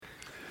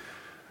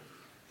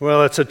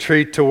Well, it's a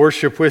treat to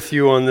worship with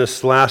you on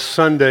this last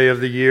Sunday of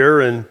the year,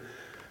 and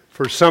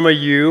for some of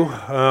you,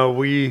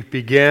 we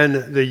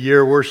began the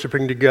year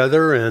worshiping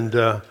together,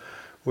 and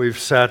we've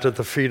sat at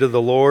the feet of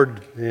the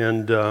Lord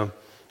and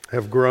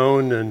have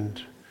grown and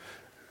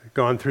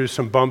gone through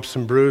some bumps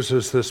and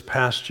bruises this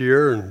past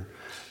year,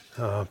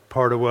 and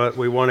part of what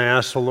we want to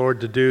ask the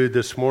Lord to do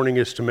this morning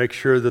is to make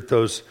sure that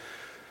those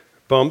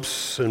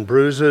bumps and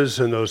bruises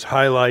and those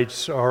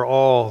highlights are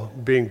all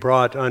being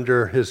brought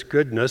under His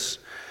goodness.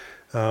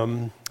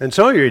 And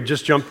some of you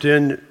just jumped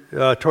in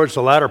towards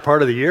the latter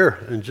part of the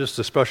year, and just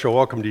a special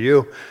welcome to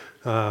you.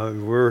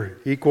 We're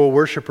equal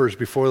worshipers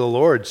before the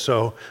Lord,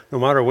 so no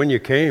matter when you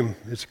came,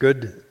 it's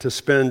good to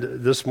spend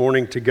this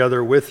morning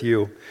together with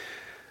you.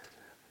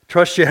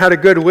 Trust you had a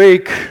good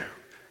week.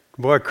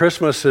 Boy,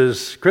 Christmas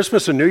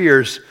and New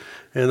Year's,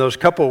 and those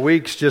couple of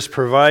weeks just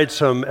provide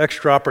some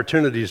extra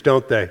opportunities,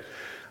 don't they?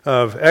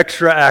 Of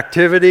extra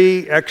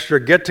activity,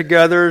 extra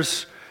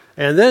get-togethers,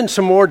 and then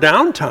some more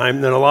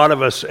downtime than a lot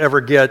of us ever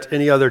get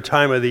any other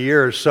time of the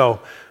year. So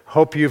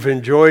hope you've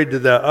enjoyed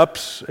the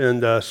ups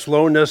and the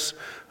slowness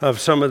of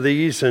some of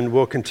these, and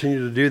we'll continue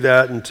to do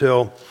that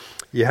until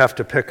you have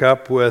to pick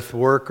up with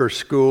work or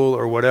school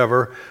or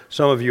whatever.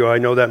 Some of you, I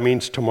know that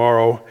means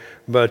tomorrow,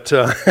 but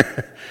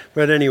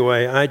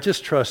anyway, I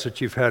just trust that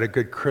you've had a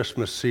good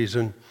Christmas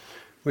season.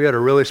 We had a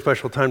really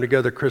special time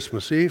together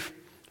Christmas Eve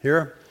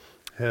here,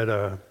 had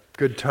a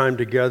good time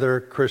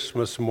together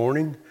Christmas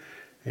morning.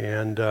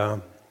 And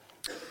the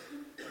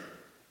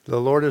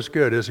Lord is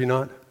good, is He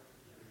not?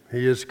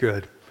 He is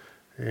good.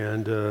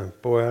 And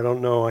boy, I don't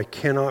know, I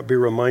cannot be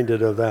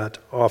reminded of that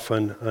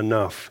often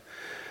enough.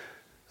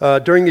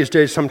 During these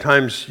days,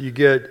 sometimes you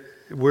get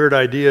weird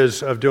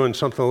ideas of doing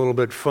something a little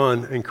bit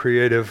fun and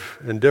creative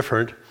and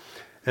different.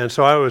 And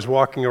so I was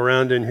walking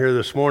around in here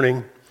this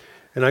morning,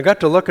 and I got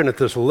to looking at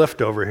this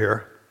lift over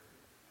here,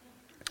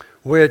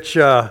 which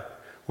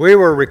we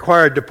were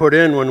required to put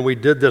in when we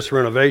did this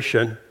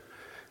renovation.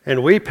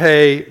 And we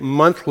pay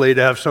monthly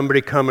to have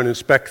somebody come and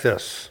inspect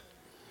this.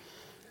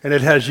 And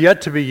it has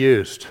yet to be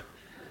used.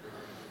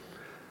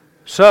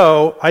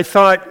 So I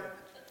thought,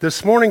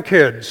 this morning,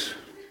 kids,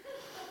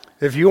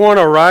 if you want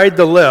to ride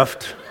the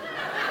lift,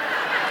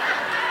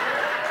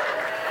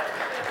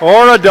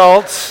 or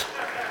adults,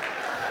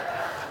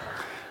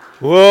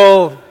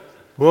 we'll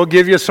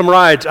give you some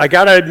rides. I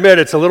got to admit,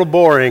 it's a little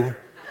boring,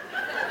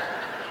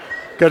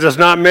 because it's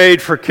not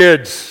made for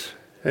kids.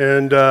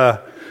 And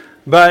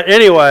but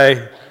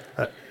anyway,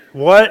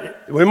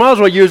 we might as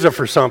well use it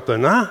for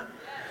something, huh?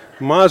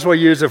 Might as well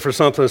use it for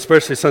something,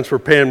 especially since we're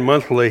paying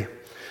monthly.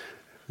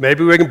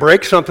 Maybe we can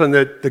break something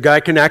that the guy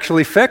can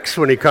actually fix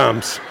when he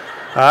comes.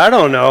 I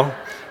don't know.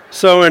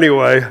 So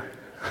anyway,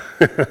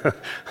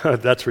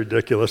 that's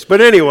ridiculous.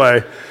 But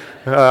anyway,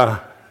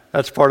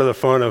 that's part of the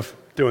fun of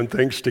doing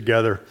things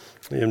together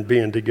and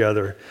being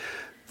together.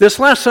 This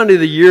last Sunday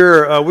of the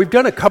year, we've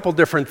done a couple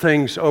different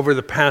things over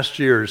the past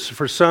years.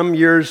 For some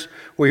years,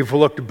 we've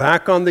looked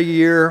back on the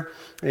year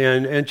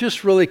and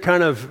just really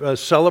kind of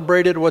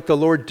celebrated what the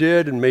Lord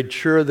did and made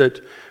sure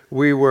that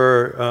we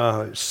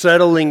were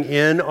settling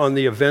in on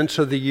the events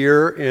of the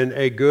year in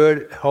a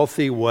good,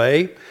 healthy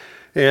way.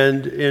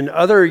 And in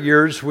other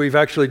years, we've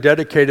actually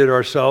dedicated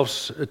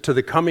ourselves to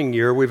the coming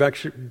year. We've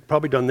actually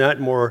probably done that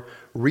more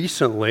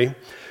recently.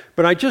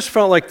 But I just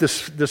felt like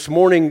this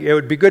morning it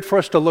would be good for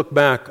us to look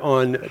back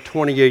on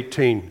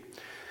 2018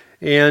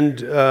 and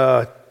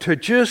to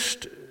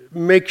just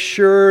make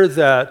sure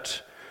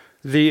that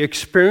the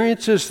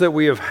experiences that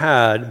we have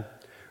had,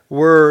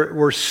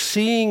 we're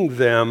seeing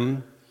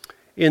them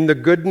in the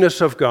goodness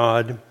of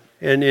God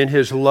and in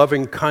His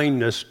loving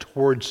kindness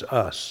towards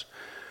us.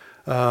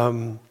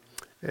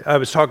 I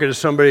was talking to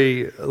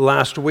somebody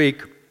last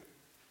week,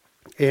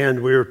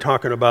 and we were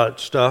talking about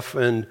stuff,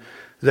 and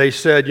they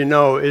said,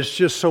 it's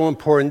just so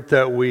important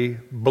that we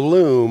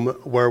bloom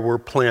where we're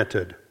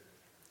planted.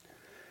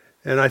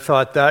 And I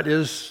thought that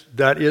is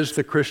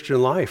the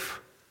Christian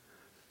life,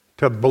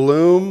 to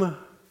bloom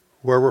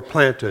where we're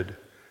planted,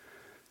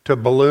 to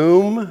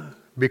bloom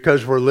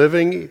because we're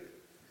living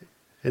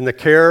in the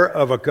care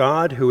of a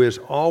God who is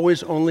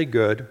always only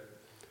good,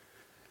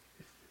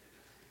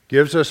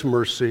 gives us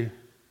mercy,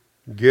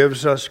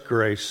 gives us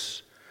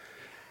grace,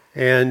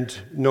 and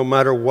no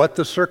matter what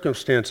the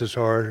circumstances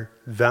are,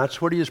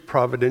 that's what He is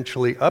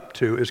providentially up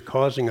to, is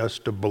causing us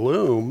to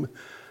bloom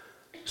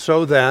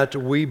so that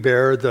we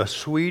bear the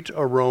sweet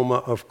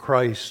aroma of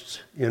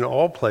Christ in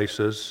all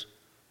places,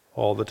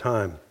 all the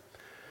time.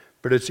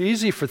 But it's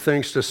easy for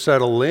things to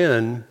settle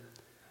in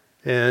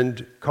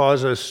and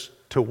cause us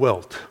to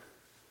wilt.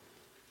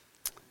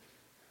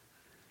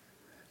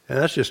 And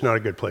that's just not a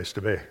good place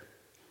to be.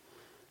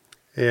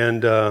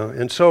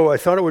 And so I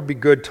thought it would be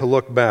good to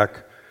look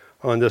back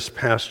on this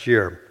past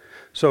year.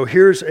 So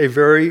here's a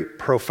very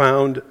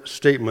profound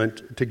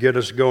statement to get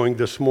us going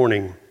this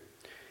morning.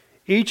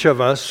 Each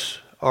of us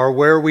are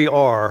where we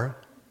are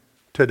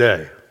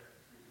today.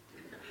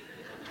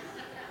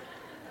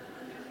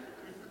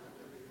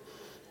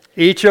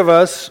 Each of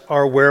us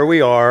are where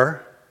we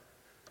are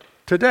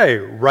today,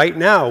 right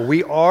now.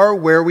 We are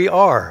where we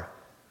are,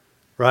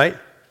 right?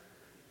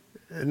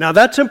 Now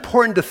that's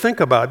important to think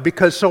about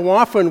because so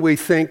often we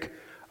think,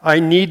 I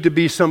need to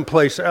be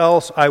someplace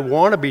else, I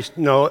want to be,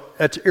 no,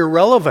 that's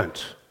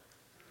irrelevant.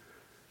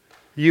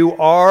 You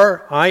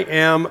are, I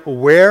am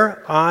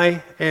where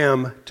I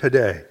am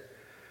today.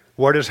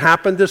 What has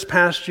happened this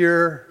past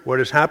year, what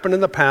has happened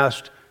in the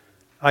past,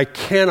 I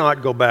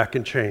cannot go back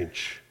and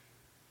change.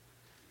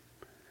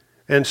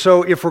 And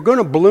so if we're going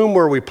to bloom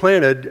where we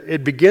planted,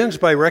 it begins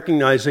by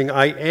recognizing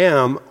I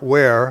am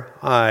where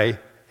I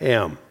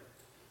am.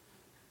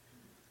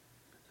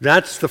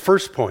 That's the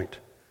first point.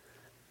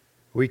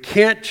 We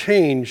can't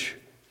change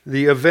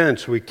the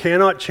events. We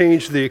cannot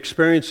change the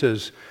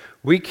experiences.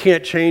 We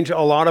can't change a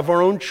lot of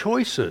our own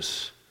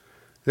choices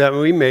that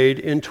we made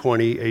in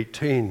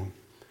 2018.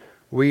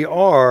 We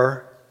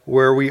are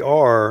where we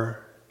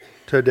are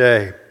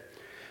today.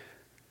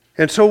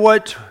 And so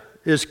what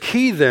is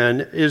key then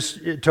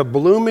is to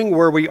blooming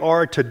where we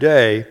are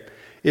today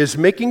is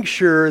making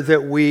sure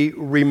that we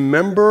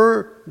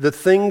remember the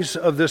things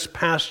of this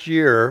past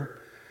year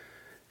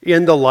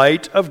in the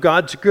light of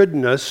God's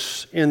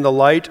goodness, in the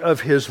light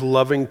of His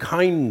loving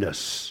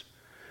kindness.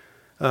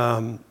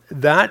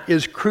 That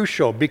is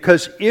crucial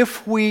because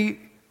if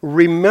we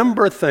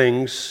remember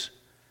things,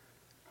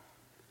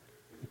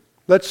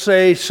 let's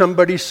say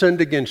somebody sinned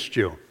against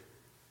you.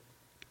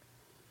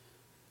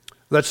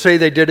 Let's say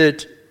they did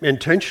it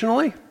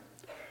intentionally.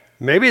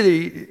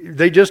 Maybe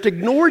they just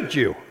ignored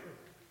you.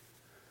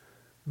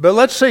 But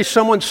let's say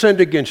someone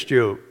sinned against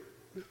you.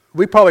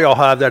 We probably all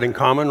have that in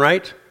common,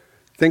 right?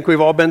 Think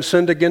we've all been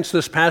sinned against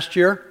this past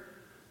year?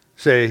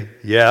 Say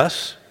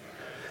yes.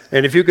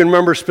 And if you can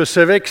remember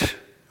specifics,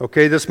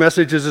 okay, this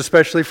message is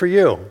especially for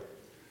you.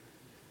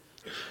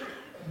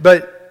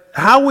 But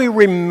how we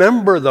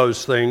remember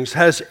those things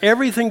has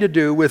everything to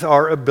do with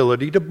our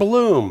ability to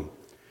bloom.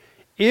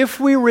 If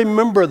we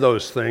remember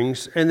those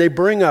things and they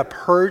bring up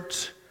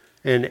hurt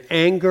and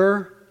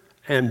anger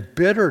and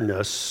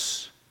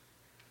bitterness,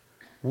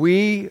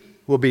 we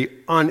will be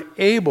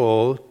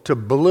unable to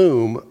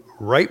bloom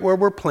right where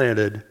we're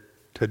planted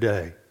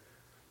today.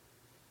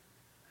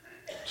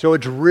 So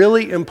it's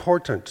really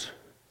important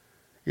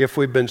if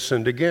we've been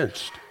sinned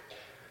against.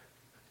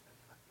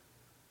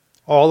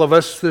 All of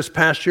us this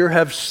past year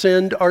have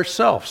sinned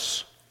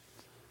ourselves.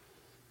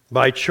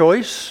 By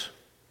choice,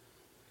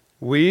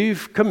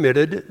 we've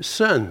committed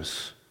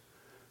sins.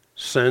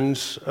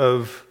 Sins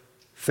of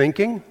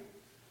thinking,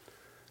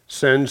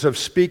 sins of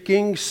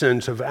speaking,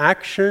 sins of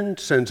action,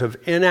 sins of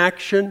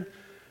inaction.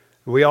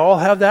 We all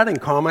have that in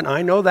common.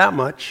 I know that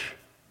much.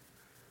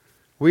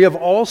 We have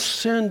all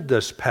sinned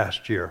this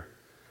past year.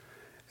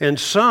 And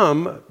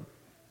some,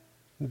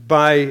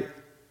 by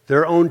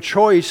their own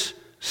choice,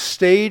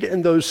 stayed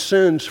in those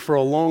sins for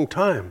a long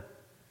time.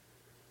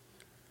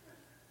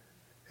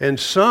 And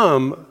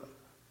some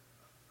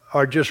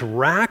are just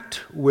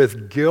racked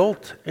with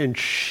guilt and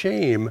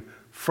shame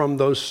from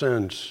those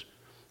sins.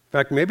 In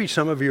fact, maybe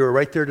some of you are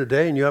right there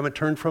today and you haven't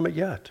turned from it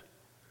yet.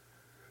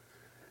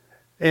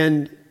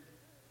 And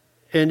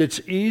it's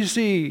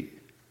easy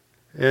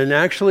and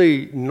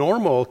actually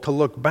normal to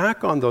look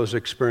back on those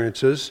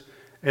experiences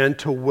and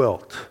to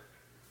wilt.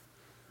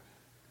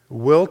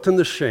 Wilt in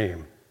the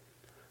shame.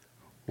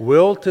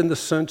 Wilt in the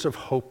sense of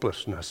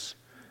hopelessness.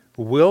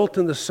 Wilt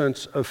in the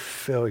sense of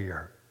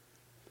failure.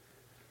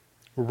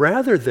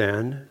 Rather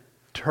than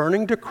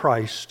turning to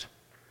Christ,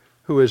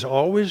 who is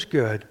always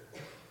good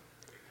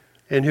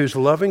and whose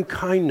loving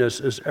kindness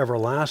is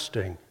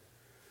everlasting,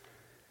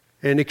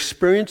 and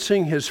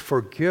experiencing His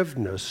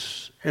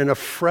forgiveness and a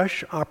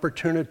fresh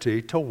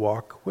opportunity to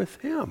walk with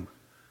Him.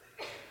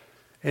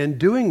 And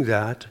doing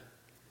that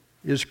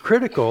is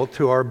critical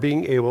to our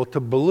being able to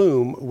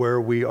bloom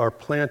where we are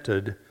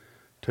planted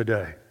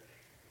today.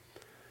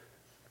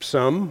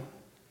 Some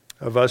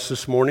of us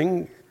this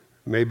morning,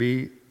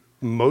 maybe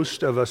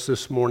most of us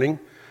this morning,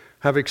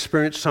 have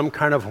experienced some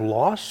kind of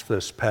loss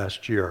this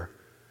past year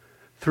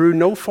through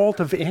no fault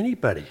of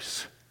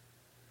anybody's.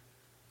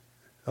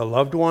 A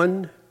loved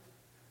one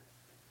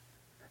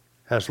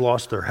has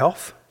lost their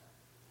health,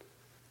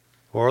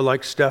 or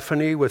like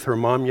Stephanie with her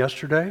mom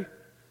yesterday,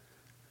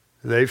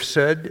 they've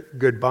said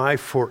goodbye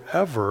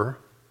forever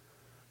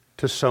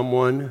to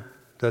someone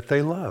that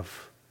they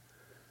love.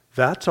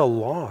 That's a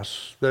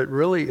loss that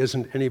really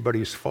isn't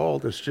anybody's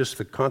fault. It's just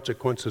the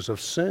consequences of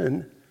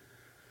sin.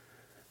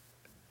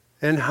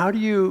 And how do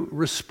you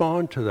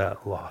respond to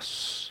that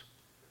loss?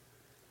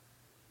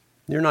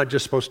 You're not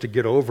just supposed to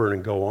get over it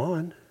and go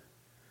on.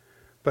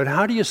 But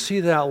how do you see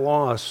that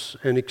loss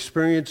and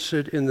experience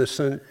it in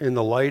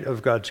the light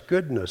of God's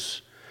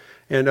goodness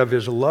and of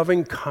His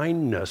loving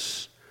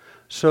kindness,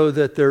 so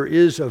that there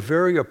is a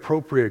very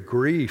appropriate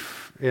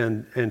grief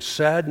and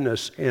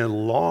sadness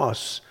and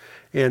loss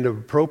and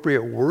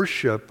appropriate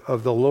worship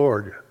of the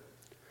Lord?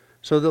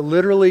 So that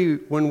literally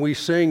when we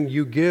sing,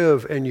 you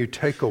give and you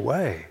take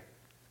away,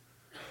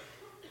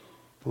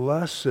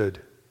 blessed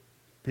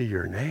be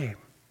your name,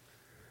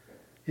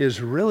 is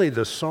really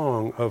the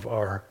song of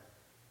our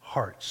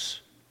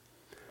hearts.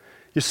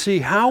 You see,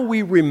 how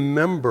we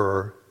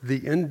remember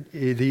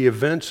the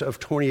events of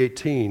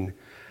 2018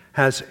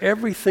 has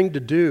everything to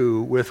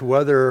do with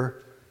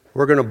whether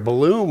we're going to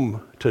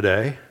bloom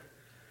today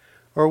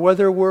or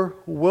whether we're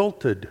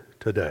wilted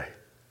today.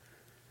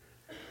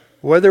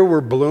 Whether we're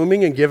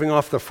blooming and giving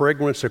off the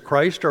fragrance of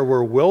Christ or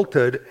we're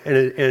wilted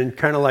and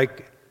kind of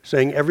like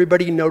saying,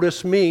 everybody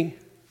notice me.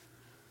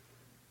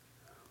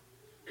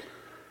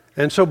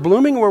 And so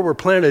blooming where we're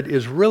planted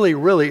is really,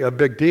 really a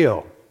big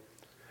deal.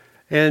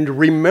 And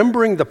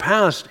remembering the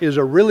past is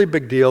a really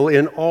big deal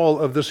in all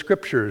of the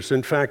scriptures.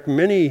 In fact,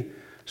 many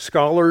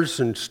scholars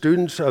and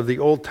students of the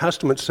Old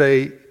Testament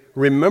say,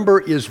 remember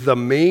is the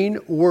main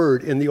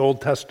word in the Old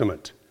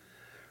Testament.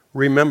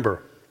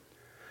 Remember.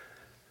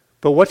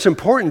 But what's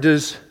important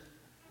is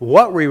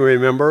what we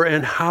remember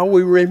and how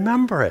we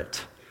remember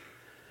it.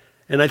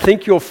 And I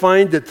think you'll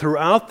find that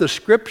throughout the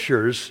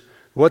scriptures,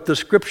 what the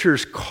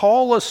scriptures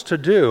call us to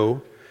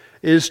do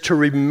is to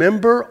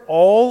remember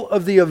all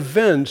of the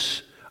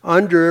events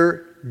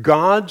under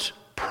God's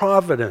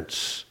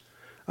providence,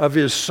 of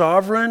his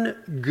sovereign,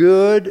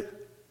 good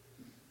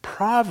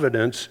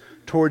providence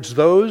towards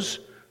those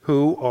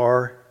who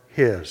are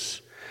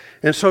his.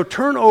 And so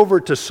turn over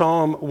to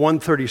Psalm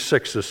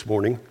 136 this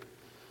morning.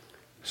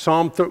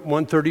 Psalm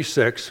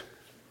 136.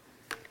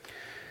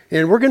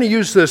 And we're going to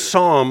use this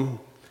psalm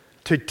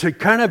to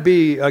kind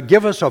of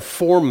give us a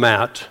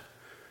format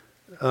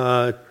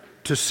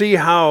to see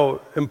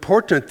how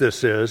important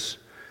this is,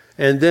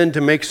 and then to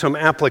make some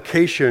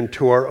application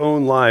to our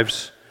own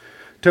lives,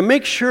 to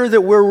make sure that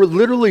we're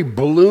literally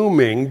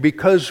blooming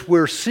because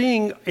we're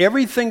seeing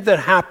everything that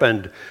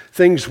happened,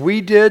 things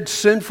we did,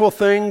 sinful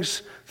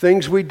things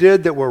we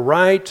did that were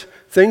right,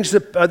 things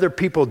that other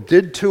people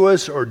did to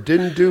us or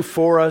didn't do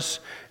for us,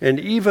 and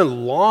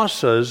even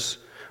losses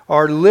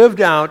are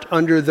lived out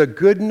under the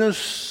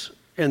goodness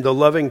and the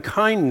loving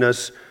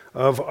kindness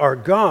of our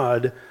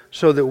God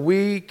so that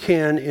we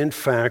can, in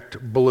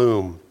fact,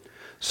 bloom.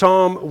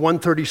 Psalm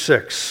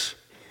 136.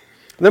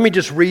 Let me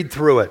just read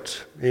through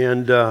it.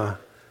 And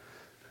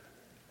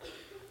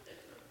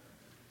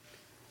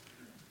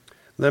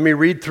let me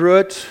read through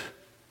it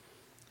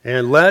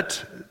and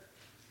let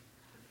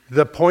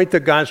the point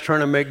that God's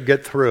trying to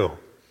get through.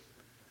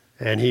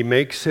 And he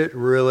makes it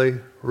really,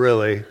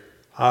 really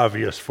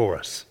obvious for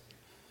us.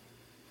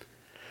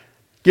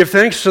 Give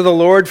thanks to the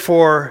Lord,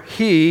 for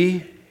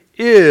he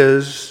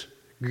is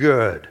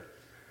good,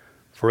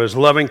 for his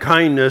loving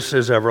kindness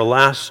is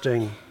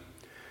everlasting.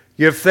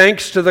 Give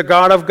thanks to the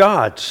God of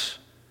gods,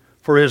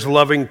 for his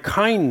loving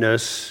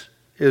kindness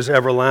is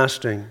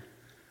everlasting.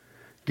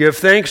 Give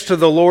thanks to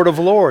the Lord of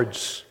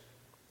lords,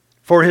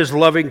 for his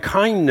loving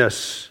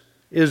kindness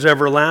is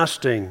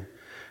everlasting.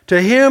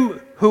 To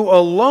him who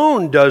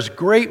alone does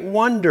great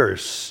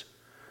wonders,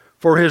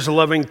 for his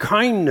loving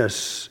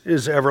kindness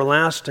is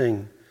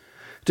everlasting.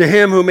 To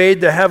him who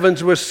made the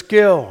heavens with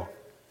skill,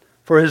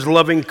 for his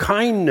loving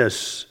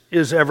kindness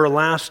is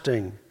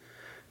everlasting.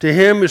 To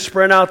him who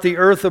spread out the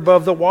earth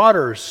above the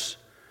waters,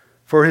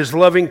 for his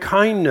loving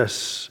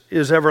kindness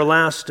is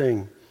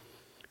everlasting.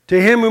 To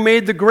him who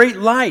made the great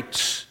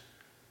lights,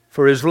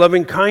 for his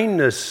loving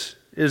kindness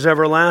is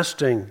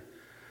everlasting.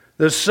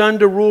 The sun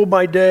to rule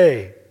by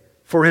day,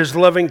 for his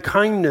loving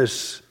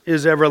kindness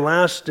is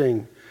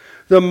everlasting.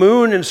 The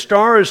moon and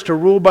stars to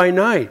rule by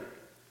night,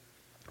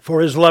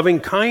 for his loving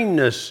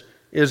kindness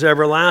is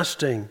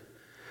everlasting.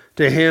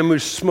 To him who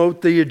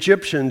smote the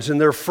Egyptians in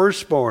their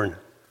firstborn,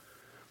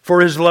 for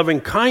his loving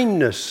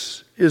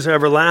kindness is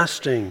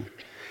everlasting.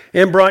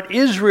 And brought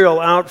Israel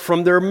out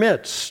from their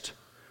midst,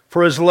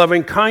 for his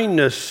loving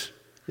kindness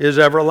is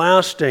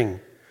everlasting.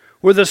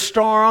 With a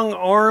strong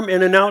arm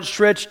and an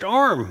outstretched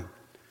arm,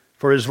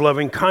 for his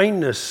loving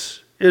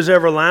kindness is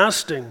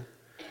everlasting.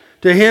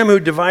 To him who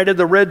divided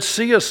the Red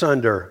Sea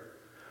asunder,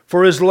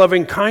 for his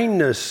loving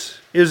kindness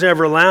is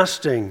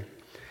everlasting,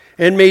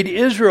 and made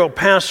Israel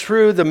pass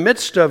through the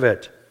midst of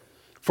it,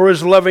 for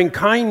his loving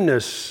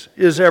kindness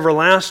is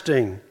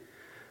everlasting.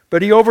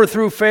 But he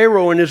overthrew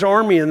Pharaoh and his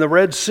army in the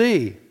Red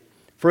Sea,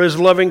 for his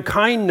loving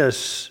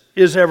kindness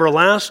is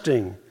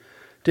everlasting.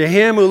 To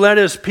him who led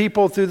his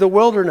people through the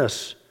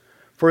wilderness,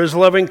 for his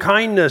loving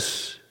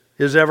kindness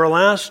is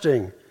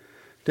everlasting.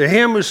 To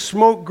him who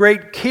smote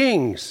great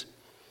kings,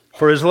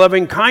 for his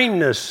loving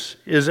kindness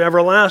is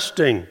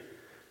everlasting.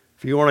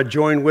 If you want to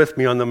join with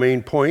me on the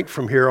main point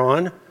from here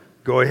on,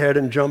 go ahead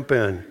and jump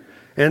in.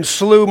 And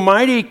slew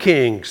mighty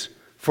kings,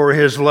 for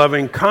his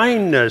loving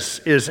kindness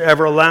is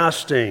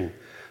everlasting.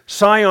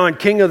 Sihon,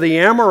 king of the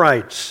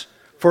Amorites,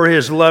 for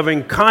his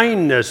loving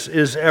kindness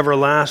is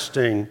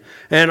everlasting.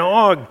 And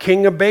Og,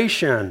 king of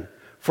Bashan,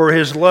 for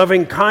his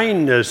loving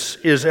kindness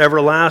is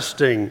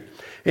everlasting.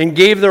 And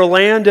gave their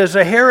land as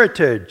a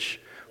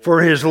heritage,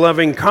 for his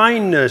loving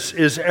kindness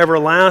is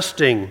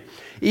everlasting.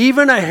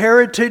 Even a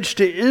heritage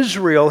to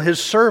Israel,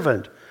 his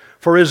servant,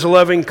 for his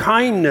loving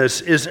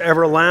kindness is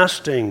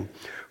everlasting.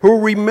 Who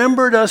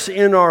remembered us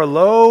in our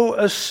low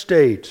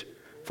estate,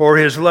 for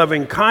his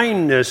loving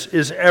kindness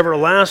is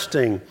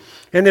everlasting,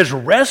 and has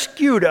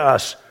rescued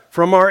us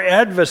from our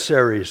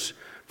adversaries.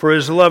 for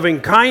his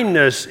loving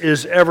kindness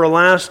is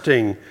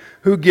everlasting.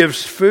 Who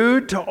gives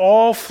food to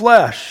all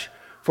flesh,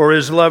 for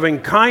his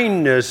loving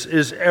kindness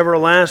is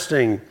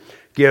everlasting.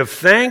 Give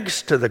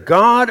thanks to the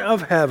God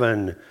of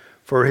heaven,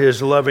 for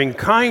his loving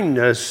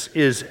kindness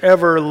is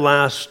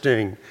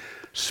everlasting.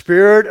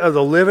 Spirit of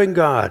the living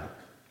God,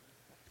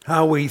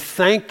 how we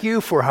thank you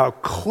for how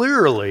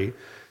clearly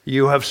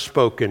you have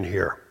spoken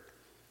here.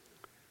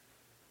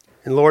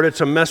 And Lord, it's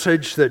a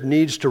message that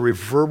needs to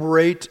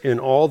reverberate in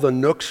all the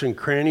nooks and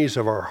crannies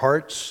of our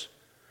hearts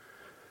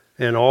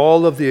and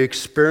all of the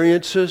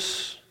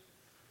experiences.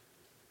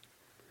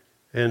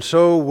 And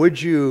so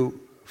would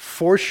you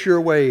force your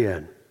way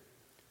in?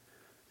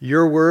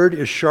 Your word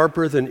is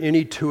sharper than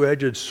any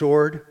two-edged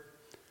sword.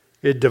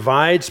 It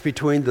divides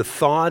between the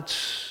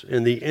thoughts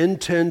and the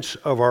intents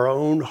of our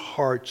own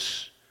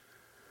hearts.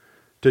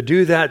 To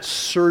do that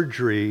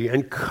surgery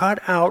and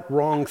cut out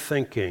wrong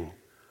thinking,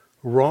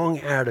 wrong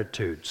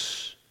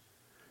attitudes,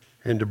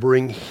 and to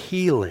bring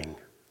healing.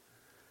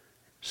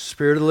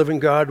 Spirit of the living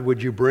God,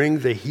 would you bring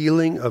the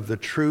healing of the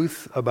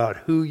truth about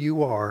who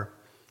you are,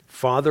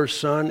 Father,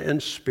 Son,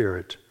 and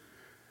Spirit,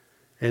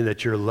 and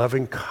that your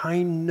loving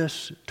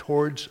kindness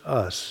towards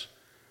us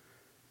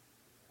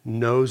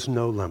knows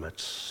no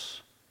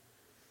limits.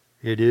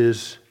 It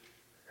is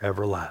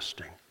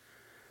everlasting.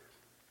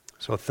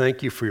 So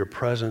thank you for your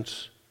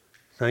presence.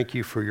 Thank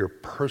you for your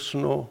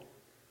personal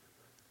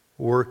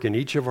work in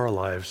each of our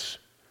lives.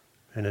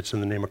 And it's in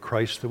the name of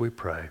Christ that we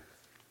pray.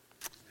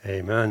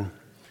 Amen.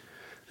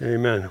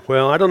 Amen.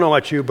 Well, I don't know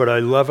about you, but I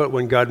love it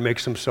when God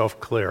makes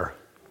himself clear.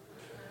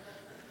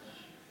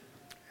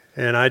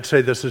 And I'd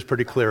say this is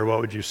pretty clear. What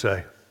would you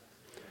say?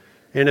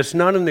 And it's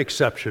not an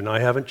exception. I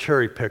haven't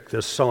cherry-picked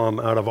this psalm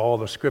out of all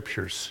the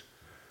scriptures.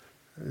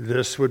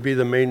 This would be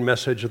the main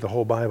message of the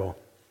whole Bible.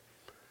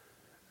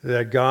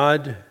 That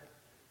God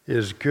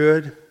is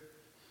good.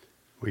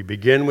 We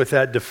begin with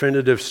that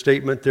definitive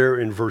statement there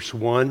in verse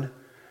 1.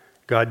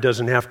 God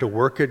doesn't have to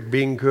work at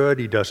being good.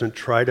 He doesn't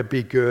try to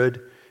be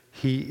good.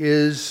 He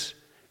is,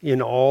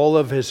 in all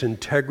of his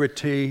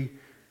integrity,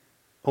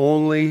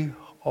 only,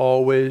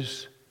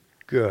 always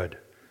good.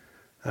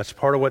 That's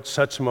part of what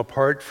sets him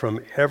apart from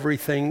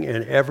everything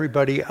and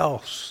everybody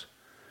else.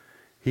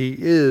 He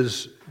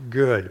is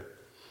good.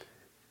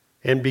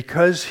 And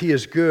because he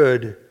is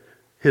good,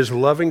 his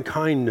loving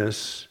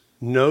kindness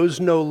knows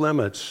no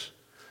limits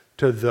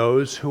to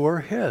those who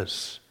are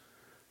his,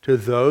 to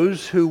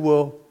those who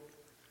will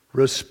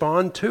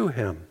respond to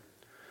him,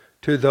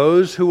 to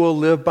those who will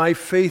live by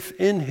faith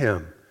in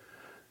him.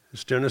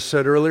 As Dennis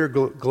said earlier,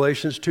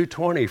 Galatians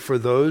 2:20, for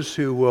those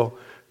who will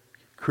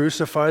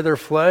crucify their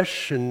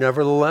flesh, and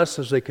nevertheless,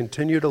 as they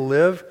continue to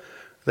live,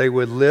 they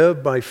would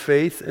live by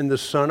faith in the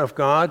Son of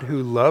God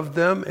who loved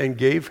them and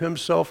gave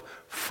himself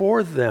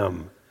for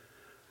them.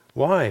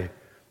 Why?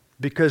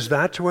 Because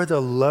that's where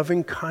the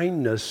loving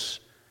kindness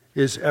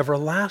is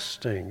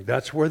everlasting.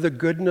 That's where the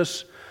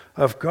goodness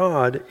of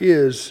God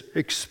is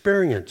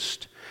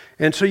experienced.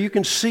 And so you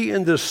can see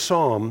in this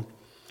psalm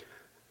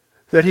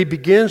that he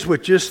begins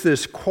with just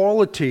this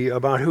quality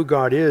about who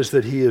God is,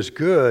 that he is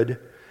good,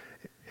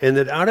 and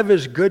that out of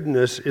his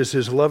goodness is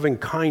his loving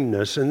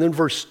kindness. And then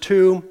verse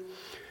 2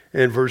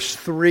 and verse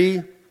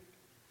 3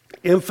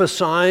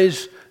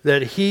 emphasize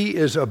that he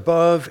is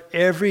above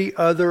every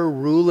other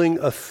ruling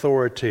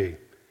authority.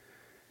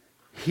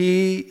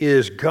 He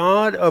is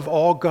God of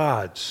all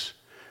gods.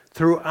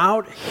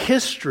 Throughout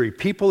history,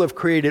 people have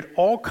created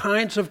all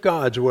kinds of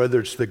gods, whether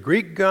it's the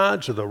Greek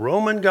gods or the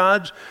Roman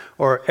gods,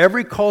 or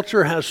every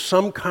culture has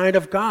some kind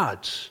of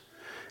gods.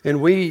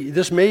 And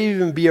this may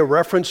even be a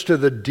reference to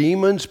the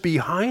demons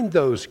behind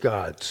those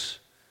gods.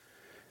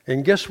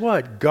 And guess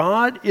what?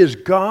 God is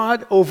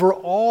God over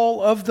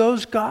all of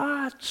those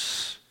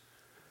gods.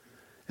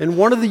 And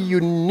one of the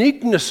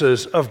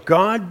uniquenesses of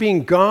God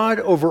being God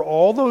over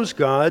all those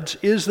gods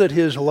is that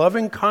his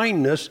loving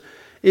kindness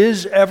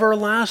is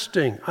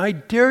everlasting. I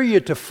dare you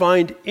to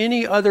find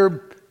any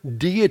other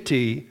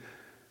deity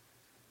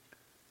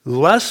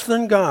less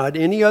than God,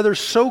 any other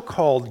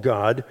so-called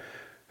God,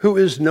 who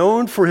is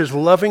known for his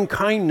loving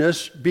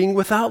kindness being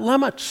without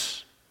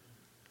limits.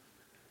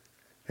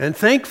 And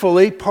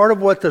thankfully, part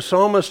of what the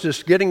psalmist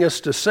is getting us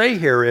to say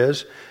here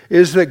is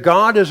that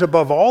God is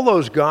above all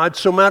those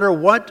gods. So no matter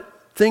what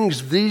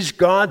things these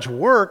gods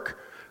work,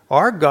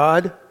 our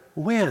God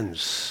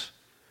wins.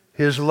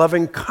 His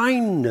loving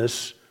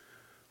kindness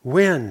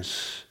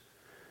wins.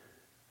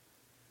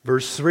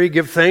 Verse 3,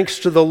 give thanks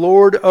to the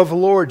Lord of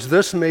Lords.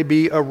 This may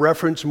be a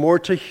reference more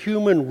to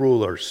human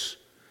rulers.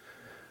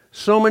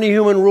 So many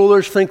human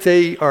rulers think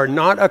they are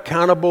not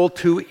accountable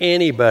to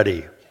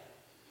anybody.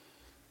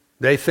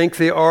 They think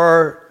they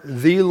are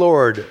the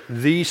Lord,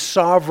 the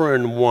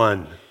sovereign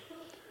one.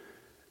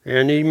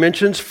 And he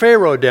mentions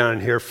Pharaoh down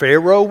here.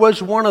 Pharaoh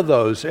was one of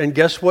those. And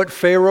guess what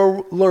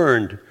Pharaoh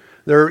learned?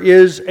 There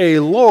is a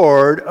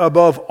Lord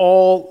above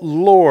all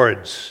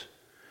lords.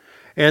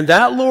 And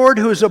that Lord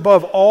who is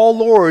above all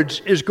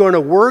lords is going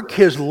to work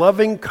his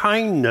loving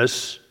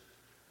kindness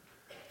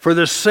for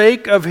the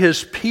sake of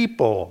his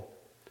people.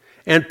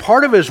 And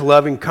part of his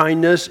loving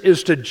kindness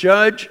is to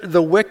judge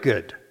the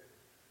wicked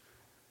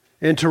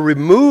and to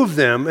remove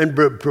them and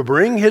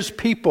bring his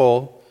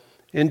people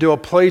into a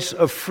place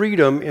of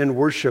freedom in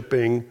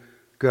worshiping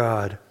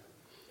God.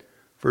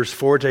 Verse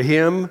 4, to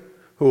him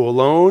who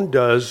alone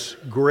does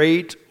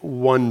great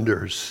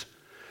wonders.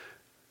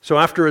 So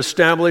after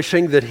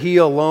establishing that he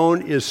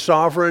alone is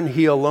sovereign,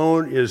 he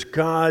alone is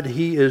God,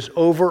 he is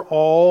over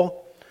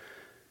all,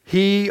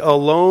 he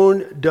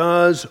alone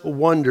does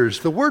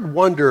wonders. The word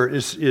wonder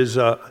it's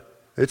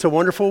a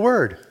wonderful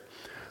word.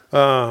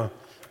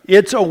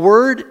 It's a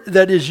word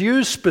that is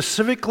used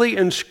specifically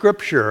in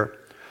Scripture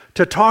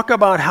to talk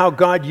about how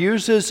God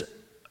uses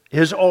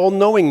his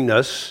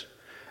all-knowingness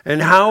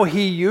and how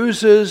he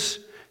uses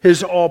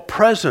his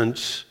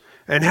all-presence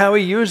and how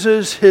he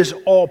uses his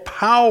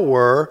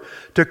all-power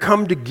to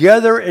come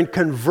together and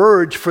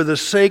converge for the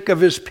sake of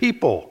his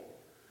people.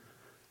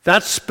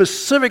 That's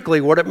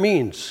specifically what it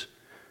means.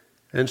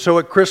 And so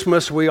at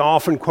Christmas, we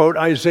often quote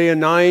Isaiah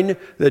 9,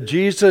 that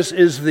Jesus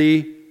is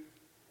the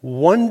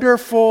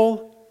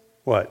wonderful,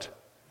 what?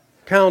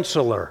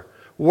 Counselor.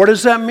 What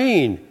does that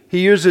mean? He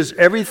uses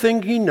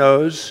everything he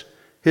knows,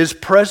 his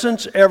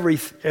presence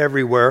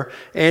everywhere,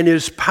 and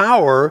his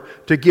power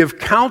to give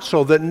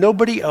counsel that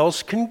nobody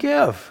else can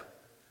give.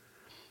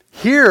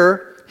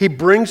 Here, he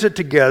brings it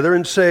together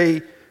and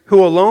say,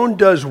 who alone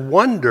does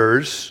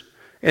wonders,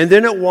 and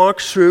then it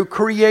walks through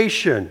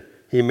creation.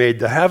 He made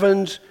the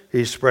heavens,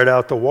 he spread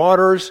out the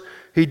waters,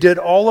 he did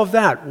all of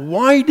that.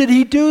 Why did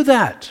he do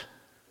that?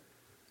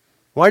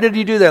 Why did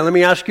he do that? Let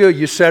me ask you,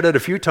 you said it a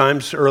few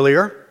times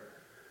earlier.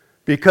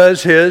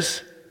 Because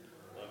his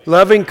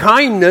loving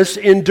kindness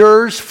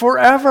endures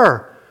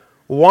forever.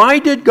 Why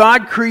did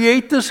God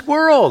create this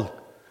world?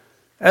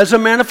 As a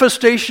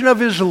manifestation of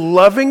his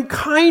loving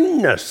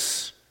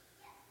kindness.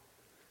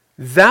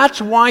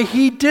 That's why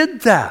he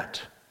did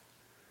that.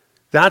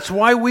 That's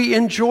why we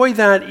enjoy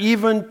that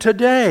even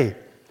today.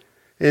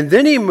 And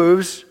then he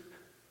moves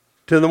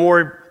to the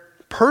more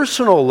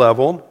personal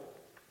level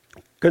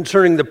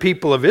concerning the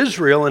people of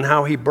Israel and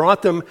how he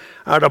brought them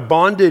out of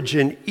bondage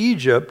in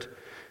Egypt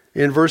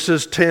in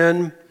verses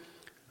 10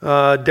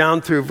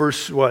 down through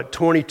verse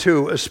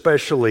 22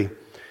 especially,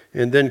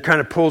 and then kind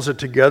of pulls it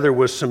together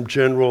with some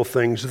general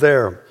things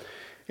there.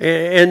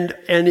 And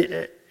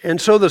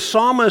so the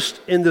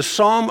psalmist in the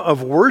Psalm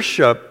of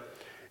Worship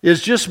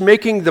is just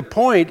making the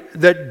point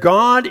that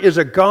God is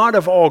a God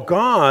of all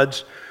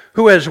gods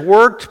who has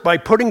worked by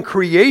putting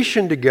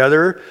creation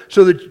together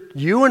so that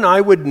you and I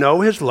would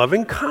know his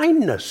loving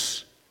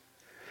kindness.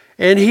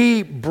 And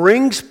he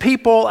brings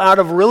people out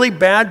of really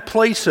bad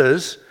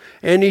places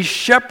and he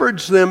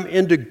shepherds them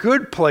into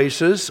good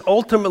places,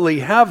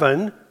 ultimately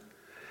heaven.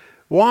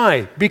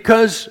 Why?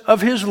 Because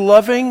of his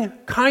loving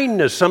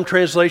kindness. Some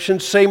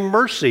translations say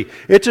mercy.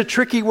 It's a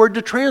tricky word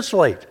to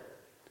translate.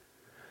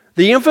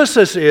 The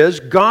emphasis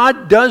is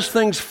God does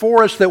things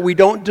for us that we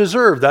don't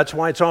deserve. That's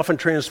why it's often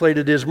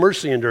translated his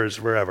mercy endures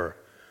forever.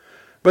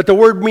 But the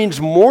word means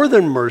more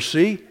than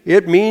mercy.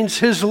 It means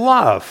his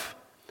love.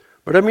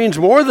 But it means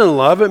more than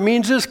love. It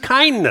means his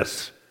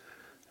kindness.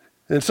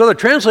 And so the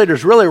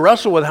translators really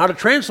wrestle with how to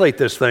translate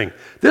this thing.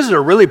 This is a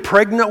really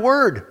pregnant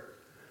word.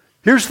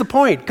 Here's the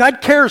point.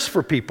 God cares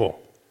for people.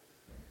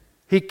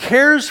 He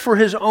cares for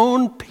his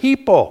own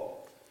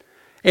people.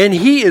 And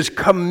he is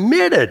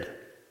committed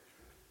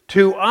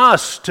to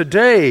us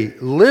today,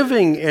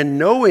 living and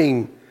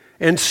knowing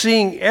and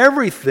seeing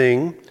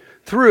everything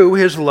through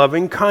his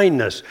loving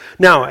kindness.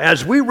 Now,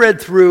 as we read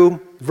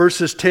through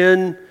verses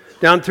 10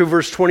 down through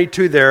verse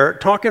 22 there,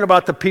 talking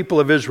about the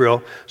people of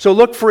Israel. So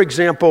look, for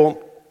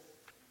example,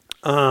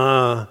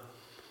 at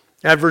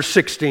verse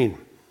 16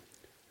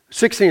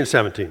 and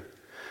 17.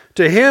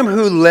 To him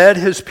who led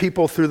his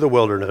people through the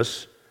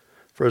wilderness,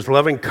 for his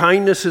loving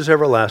kindness is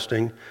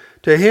everlasting.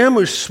 To him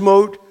who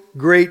smote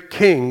great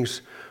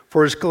kings,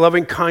 for his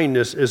loving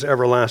kindness is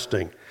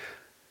everlasting.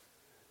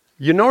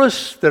 You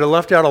notice that I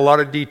left out a lot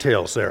of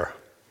details there.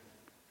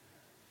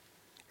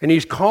 And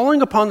he's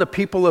calling upon the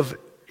people of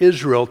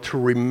Israel to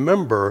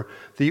remember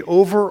the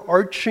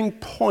overarching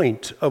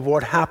point of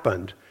what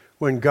happened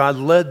when God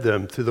led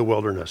them through the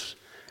wilderness.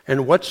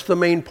 And what's the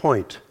main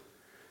point?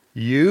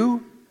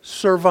 You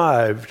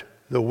survived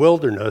the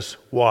wilderness.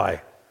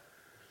 Why?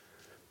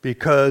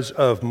 Because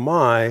of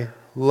my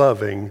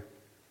loving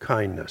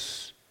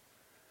kindness.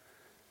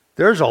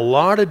 There's a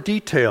lot of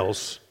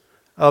details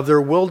of their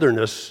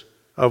wilderness,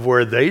 of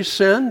where they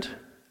sinned,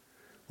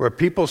 where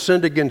people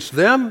sinned against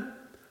them,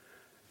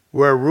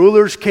 where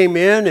rulers came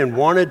in and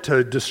wanted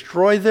to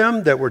destroy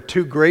them that were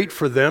too great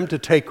for them to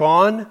take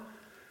on.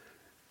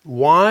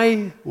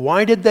 Why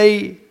did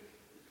they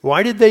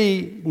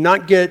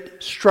not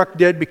get struck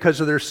dead because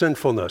of their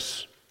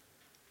sinfulness?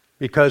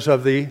 Because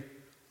of the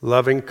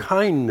loving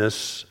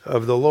kindness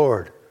of the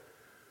Lord.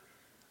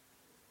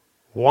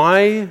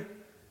 Why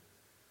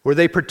were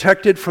they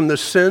protected from the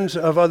sins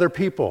of other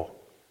people?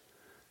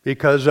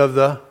 Because of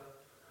the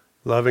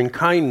loving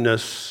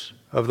kindness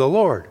of the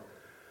Lord.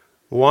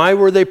 Why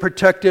were they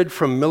protected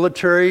from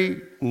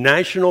military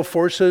national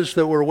forces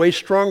that were way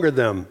stronger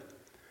than them?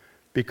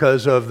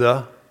 because of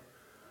the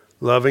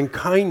loving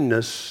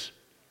kindness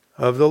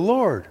of the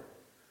Lord.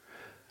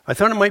 I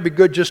thought it might be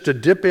good just to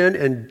dip in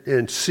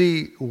and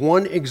see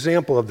one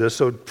example of this.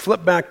 So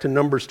flip back to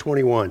Numbers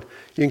 21. You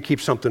can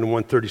keep something in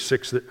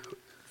 136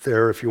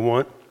 there if you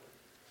want.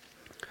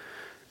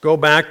 Go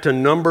back to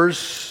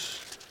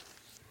Numbers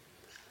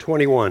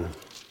 21.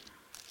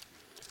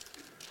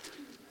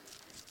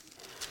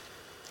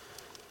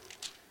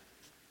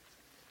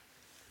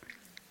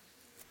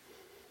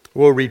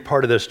 We'll read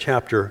part of this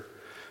chapter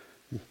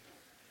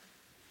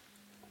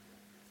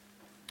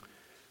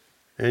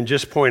and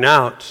just point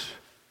out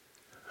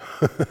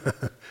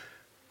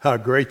how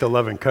great the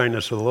loving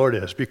kindness of the Lord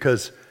is,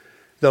 because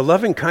the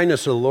loving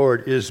kindness of the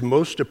Lord is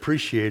most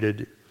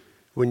appreciated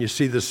when you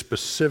see the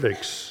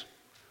specifics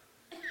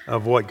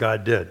of what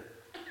God did.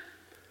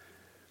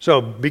 So,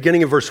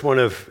 beginning in verse 1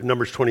 of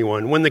Numbers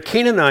 21, when the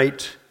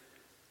Canaanite,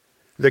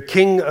 the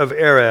king of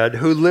Arad,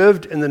 who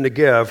lived in the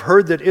Negev,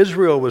 heard that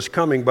Israel was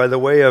coming by the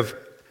way of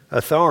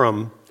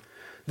Atharim,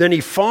 then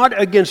he fought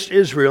against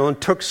Israel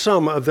and took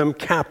some of them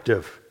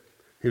captive.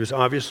 He was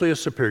obviously a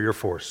superior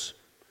force.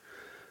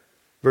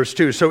 Verse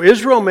 2, so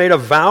Israel made a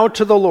vow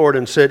to the Lord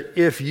and said,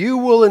 if you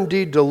will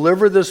indeed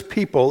deliver this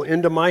people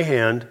into my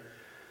hand,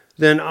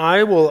 then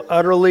I will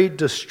utterly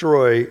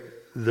destroy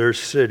their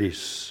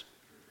cities.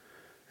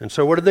 And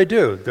so what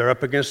do? They're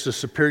up against a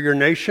superior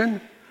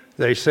nation.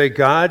 They say,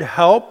 God,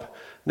 help.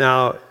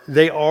 Now,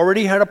 they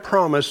already had a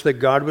promise that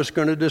God was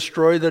going to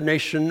destroy the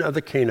nation of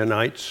the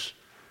Canaanites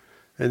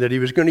and that he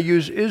was going to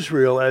use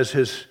Israel as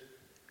his,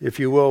 if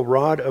you will,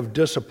 rod of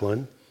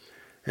discipline.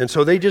 And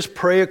so they just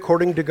pray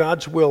according to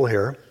God's will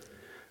here.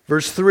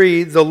 Verse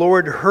 3, the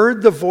Lord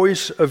heard the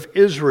voice of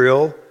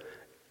Israel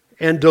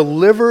and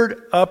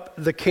delivered up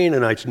the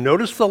Canaanites.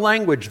 Notice the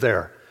language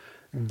there.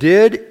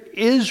 Did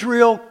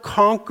Israel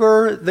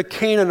conquer the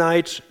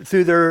Canaanites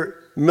through their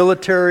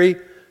military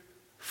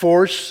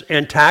force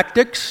and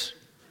tactics?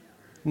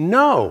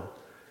 No.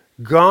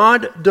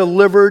 God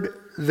delivered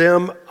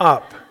them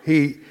up.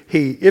 He,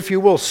 if you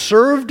will,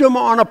 served them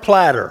on a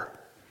platter.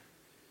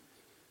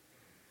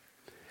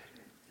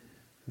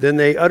 Then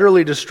they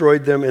utterly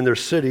destroyed them in their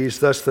cities.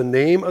 Thus the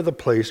name of the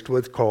place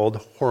was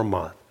called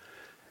Hormah.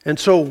 And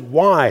so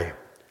why?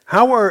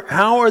 How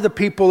are the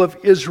people of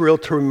Israel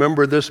to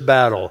remember this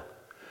battle?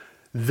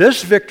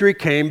 This victory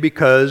came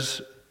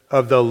because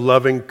of the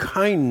loving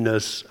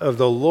kindness of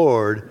the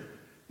Lord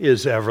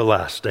is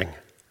everlasting.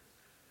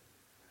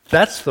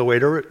 That's the way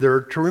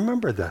they're to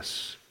remember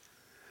this.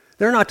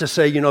 They're not to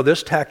say,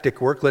 this tactic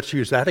worked, let's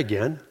use that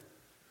again.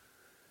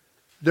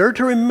 They're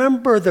to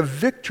remember the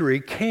victory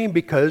came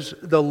because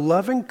the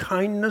loving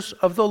kindness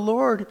of the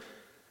Lord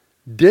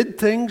did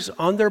things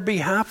on their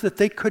behalf that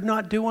they could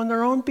not do on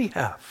their own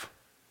behalf.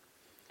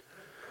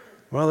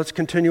 Well, let's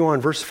continue on.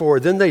 Verse 4,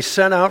 then they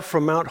set out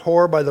from Mount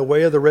Hor by the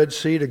way of the Red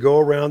Sea to go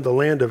around the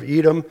land of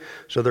Edom.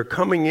 So they're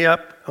coming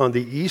up on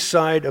the east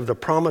side of the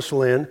promised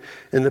land,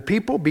 and the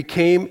people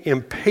became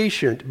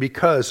impatient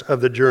because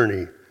of the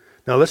journey.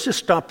 Now let's just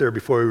stop there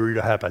before we read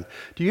what happened.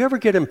 Do you ever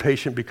get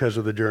impatient because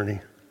of the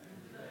journey?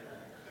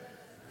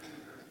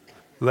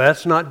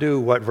 Let's not do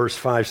what verse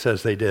 5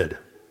 says they did.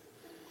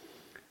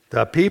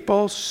 The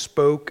people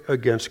spoke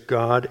against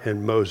God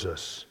and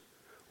Moses.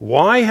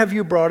 Why have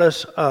you brought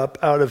us up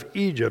out of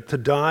Egypt to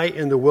die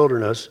in the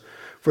wilderness?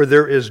 For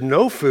there is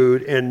no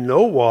food and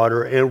no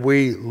water, and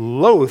we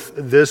loathe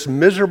this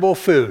miserable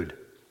food.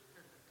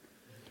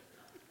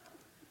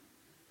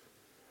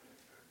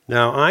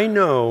 Now, I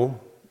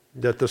know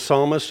that the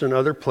psalmist and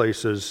other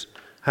places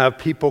have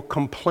people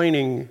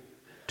complaining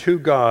to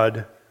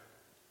God,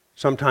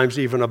 sometimes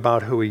even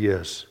about who he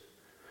is.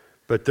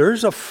 But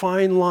there's a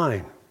fine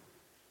line.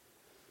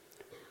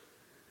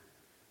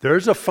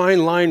 There's a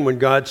fine line when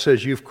God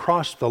says, you've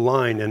crossed the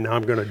line and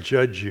I'm going to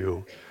judge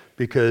you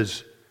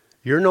because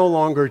you're no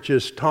longer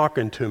just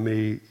talking to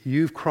me.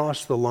 You've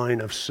crossed the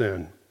line of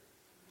sin.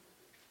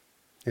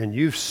 And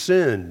you've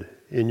sinned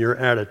in your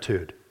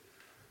attitude.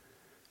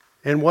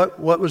 And what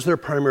was their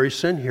primary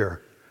sin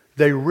here?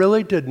 They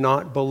really did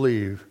not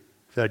believe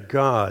that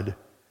God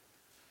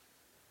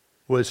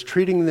was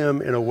treating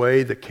them in a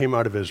way that came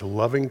out of his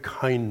loving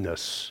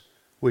kindness,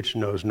 which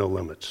knows no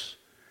limits.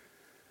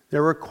 They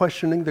were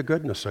questioning the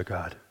goodness of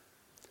God.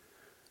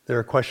 They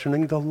were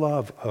questioning the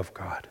love of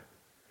God.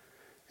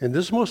 And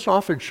this most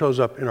often shows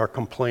up in our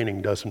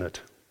complaining, doesn't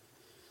it?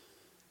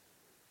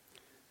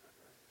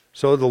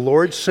 So the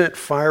Lord sent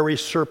fiery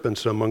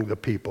serpents among the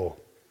people,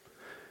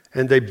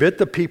 and they bit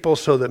the people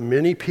so that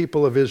many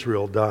people of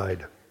Israel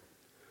died.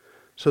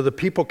 So the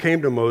people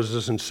came to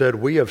Moses and said,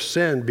 we have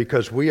sinned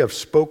because we have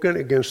spoken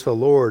against the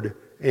Lord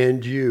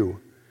and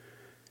you.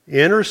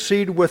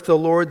 Intercede with the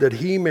Lord that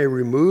he may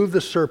remove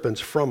the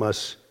serpents from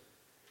us.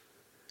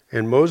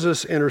 And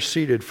Moses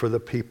interceded for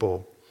the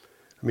people.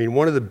 I mean,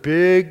 one of the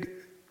big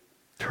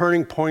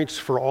turning points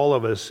for all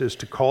of us is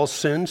to call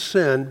sin,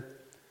 sin,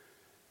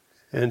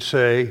 and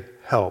say,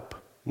 help.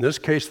 In this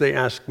case, they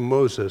asked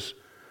Moses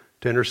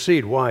to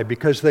intercede. Why?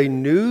 Because they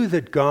knew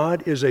that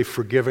God is a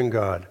forgiving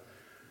God.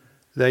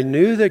 They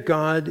knew that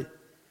God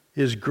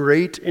is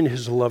great in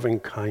his loving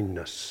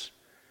kindness.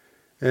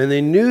 And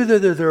they knew that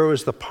there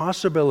was the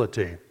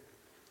possibility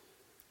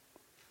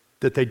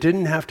that they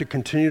didn't have to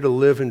continue to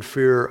live in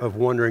fear of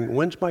wondering,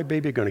 when's my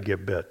baby going to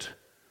get bit?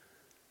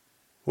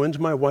 When's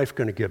my wife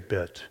going to get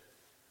bit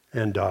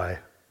and die?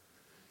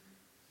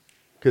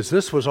 Because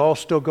this was all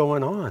still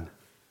going on.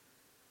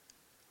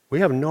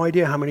 We have no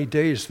idea how many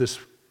days this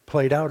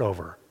played out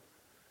over.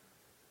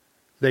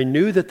 They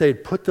knew that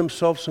they'd put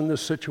themselves in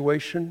this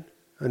situation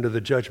under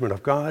the judgment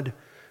of God.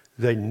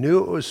 They knew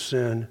it was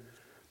sin,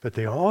 but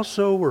they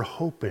also were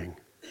hoping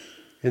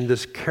in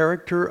this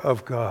character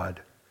of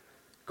God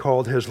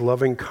called his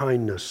loving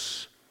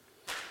kindness.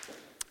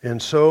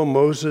 And so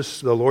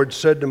the Lord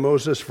said to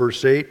Moses,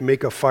 verse 8,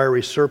 make a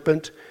fiery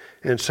serpent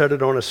and set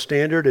it on a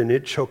standard, and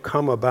it shall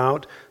come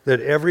about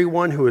that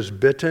everyone who is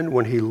bitten,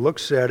 when he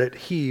looks at it,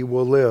 he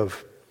will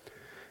live.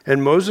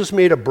 And Moses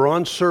made a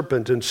bronze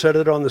serpent and set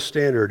it on the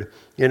standard.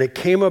 And it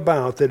came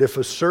about that if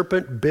a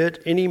serpent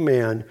bit any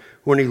man,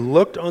 when he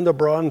looked on the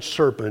bronze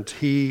serpent,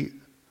 he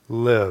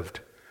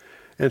lived.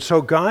 And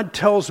so God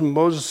tells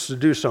Moses to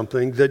do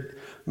something that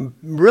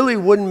really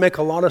wouldn't make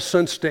a lot of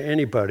sense to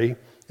anybody.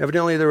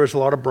 Evidently, there was a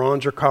lot of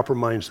bronze or copper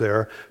mines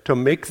there. To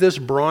make this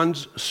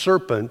bronze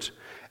serpent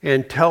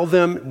and tell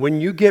them,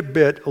 when you get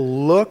bit,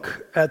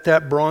 look at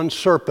that bronze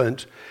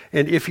serpent,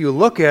 and if you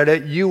look at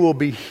it, you will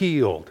be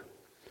healed.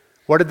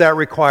 What did that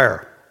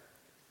require?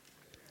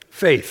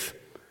 Faith.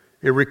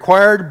 It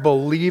required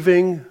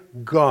believing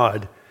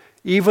God,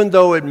 even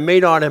though it may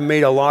not have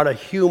made a lot of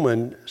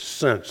human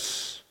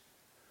sense.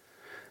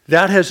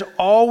 That has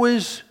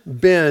always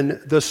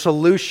been the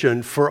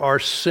solution for our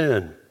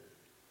sin.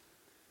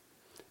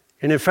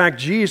 And in fact,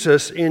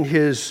 Jesus, in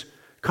his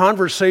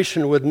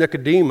conversation with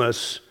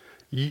Nicodemus,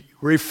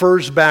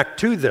 refers back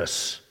to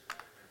this.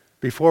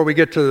 Before we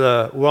get to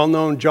the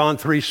well-known John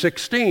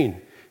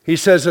 3:16, he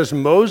says, as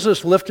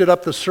Moses lifted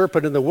up the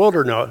serpent in the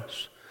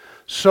wilderness,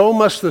 so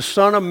must the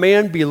Son of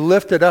Man be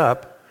lifted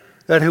up,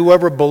 that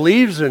whoever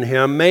believes in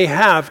him may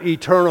have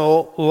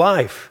eternal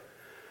life.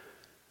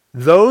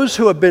 Those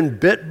who have been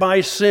bit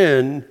by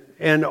sin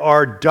and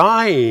are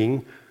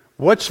dying,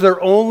 what's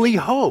their only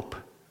hope?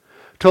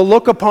 To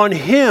look upon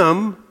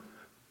him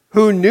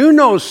who knew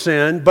no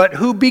sin, but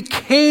who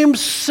became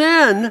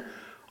sin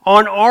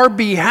on our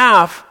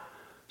behalf,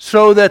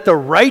 so that the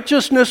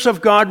righteousness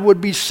of God would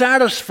be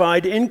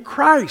satisfied in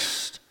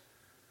Christ.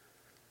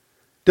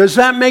 Does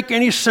that make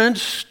any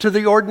sense to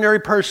the ordinary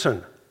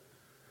person?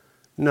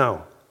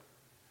 No.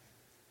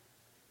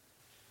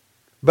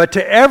 But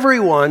to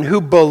everyone who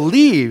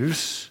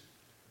believes,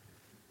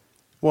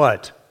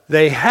 what?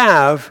 They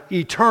have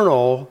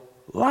eternal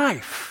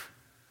life.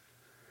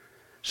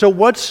 So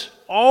what's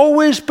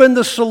always been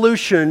the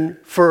solution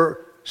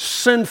for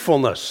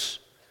sinfulness?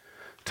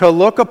 To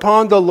look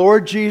upon the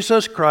Lord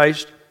Jesus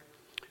Christ,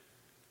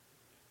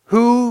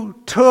 who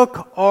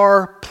took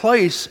our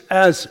place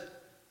as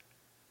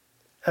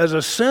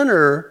a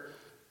sinner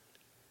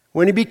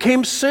when he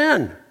became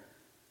sin.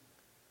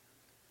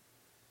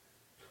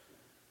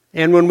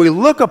 And when we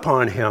look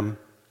upon him,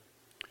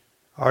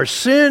 our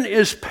sin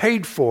is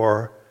paid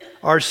for,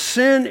 our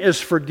sin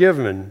is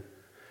forgiven,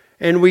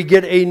 and we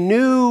get a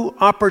new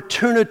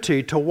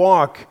opportunity to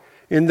walk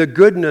in the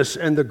goodness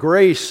and the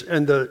grace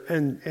and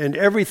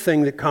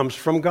everything that comes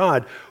from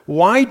God.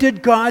 Why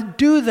did God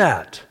do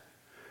that?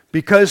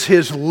 Because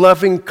his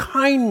loving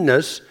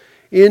kindness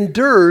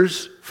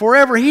endures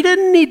forever. He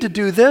didn't need to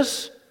do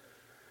this.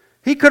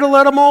 He could have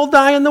let them all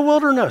die in the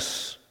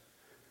wilderness.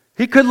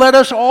 He could let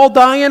us all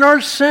die in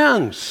our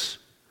sins.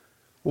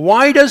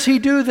 Why does he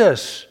do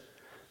this?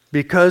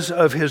 Because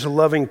of his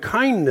loving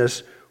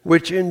kindness,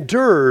 which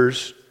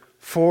endures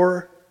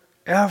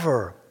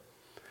forever.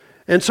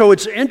 And so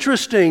it's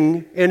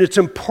interesting and it's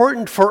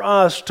important for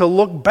us to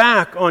look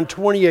back on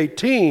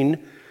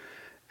 2018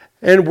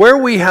 and where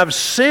we have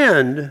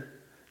sinned,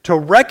 to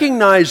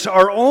recognize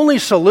our only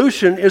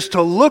solution is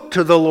to look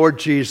to the Lord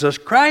Jesus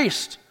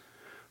Christ,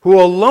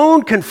 who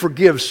alone can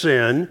forgive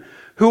sin,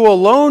 who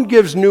alone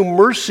gives new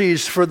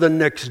mercies for the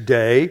next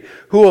day,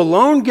 who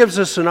alone gives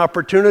us an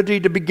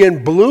opportunity to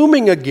begin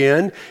blooming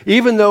again,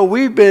 even though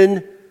we've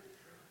been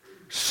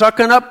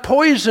sucking up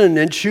poison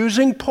and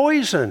choosing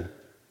poison.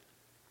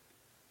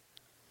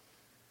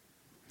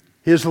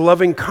 His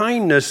loving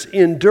kindness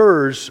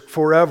endures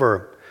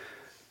forever.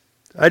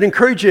 I'd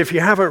encourage you, if you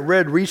haven't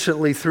read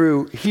recently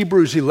through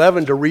Hebrews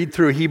 11, to read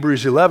through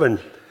Hebrews 11,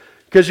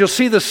 because you'll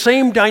see the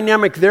same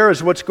dynamic there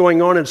as what's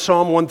going on in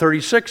Psalm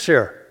 136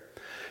 here.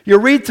 You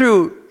read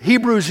through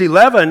Hebrews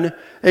 11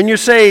 and you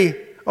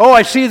say, oh,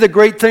 I see the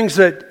great things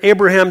that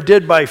Abraham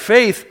did by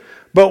faith,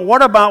 but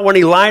what about when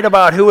he lied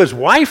about who his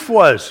wife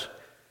was?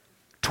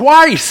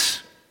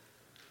 Twice.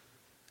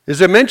 Is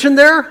it mentioned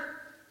there?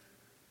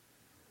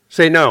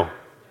 Say no.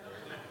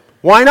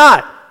 Why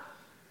not?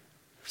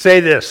 Say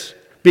this.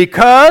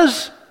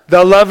 Because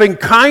the loving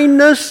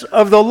kindness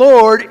of the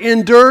Lord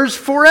endures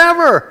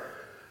forever.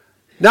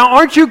 Now,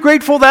 aren't you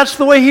grateful that's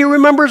the way he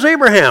remembers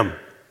Abraham?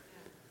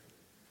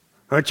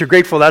 Aren't you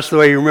grateful that's the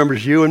way he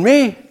remembers you and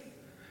me?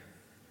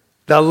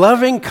 The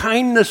loving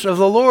kindness of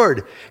the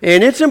Lord.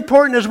 And it's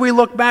important as we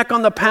look back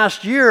on the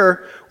past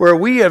year where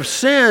we have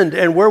sinned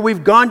and where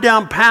we've gone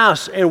down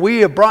paths and we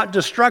have brought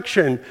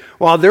destruction.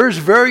 While there's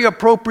very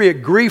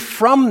appropriate grief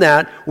from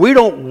that, we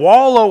don't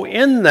wallow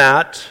in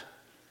that.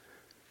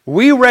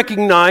 We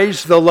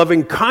recognize the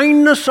loving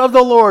kindness of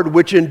the Lord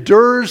which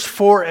endures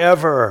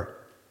forever.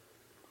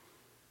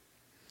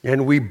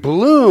 And we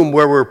bloom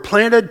where we're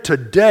planted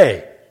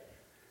today,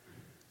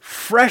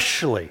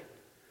 freshly,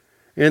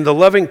 in the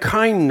loving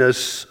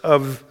kindness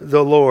of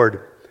the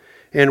Lord.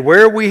 And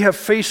where we have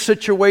faced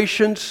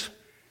situations,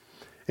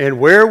 and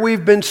where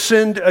we've been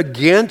sinned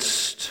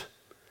against,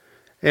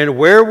 and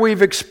where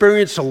we've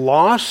experienced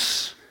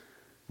loss,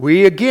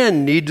 we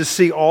again need to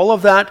see all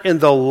of that in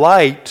the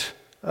light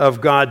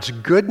of God's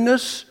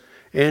goodness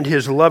and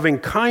His loving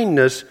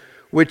kindness,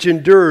 which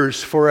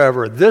endures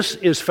forever. This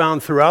is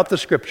found throughout the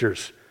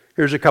Scriptures.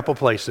 Here's a couple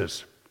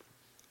places.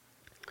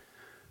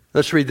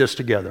 Let's read this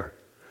together.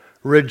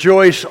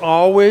 Rejoice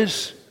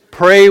always,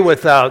 pray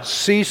without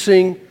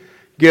ceasing,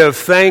 give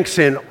thanks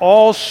in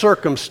all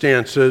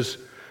circumstances,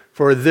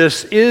 for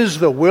this is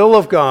the will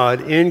of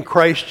God in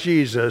Christ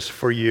Jesus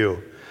for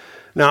you.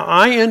 Now,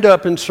 I end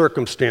up in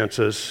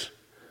circumstances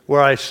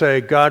where I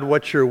say, God,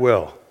 what's your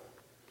will?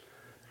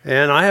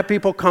 And I have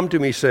people come to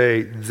me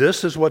say,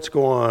 this is what's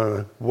going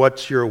on,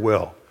 what's your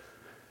will?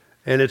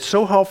 And it's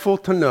so helpful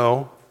to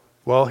know,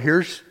 well,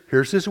 here's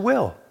His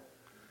will.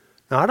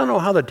 Now, I don't know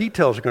how the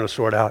details are going to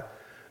sort out,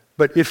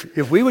 but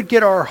if we would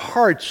get our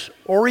hearts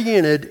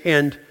oriented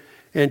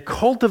and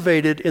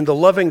cultivated in the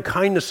loving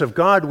kindness of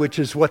God, which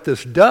is what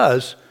this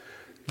does,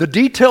 the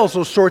details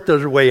will sort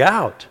their way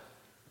out.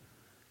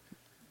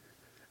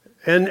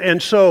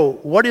 And so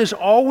what is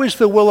always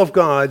the will of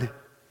God,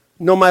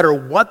 no matter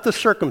what the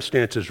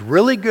circumstances,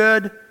 really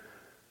good,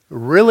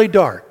 really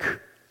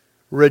dark,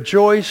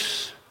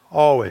 rejoice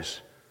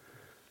always.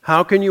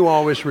 How can you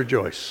always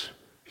rejoice?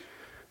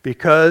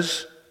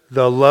 Because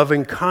the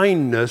loving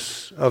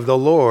kindness of the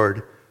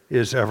Lord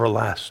is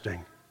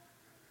everlasting.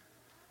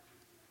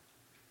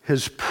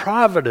 His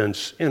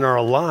providence in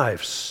our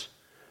lives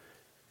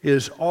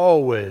is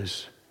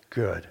always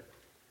good.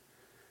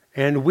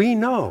 And we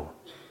know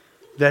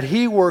that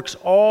He works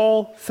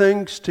all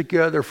things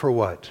together for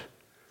what?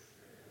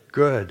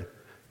 Good.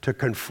 To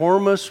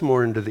conform us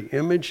more into the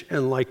image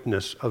and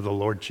likeness of the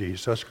Lord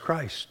Jesus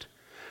Christ.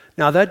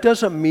 Now, that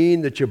doesn't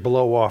mean that you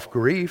blow off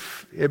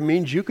grief. It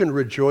means you can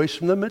rejoice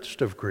in the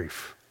midst of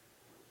grief.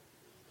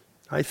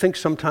 I think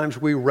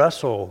sometimes we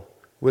wrestle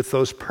with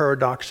those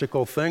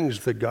paradoxical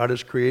things that God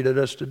has created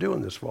us to do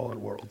in this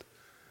fallen world.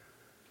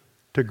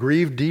 To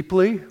grieve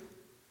deeply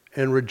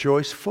and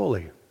rejoice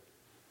fully.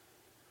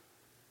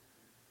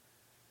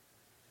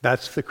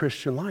 That's the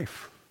Christian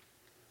life.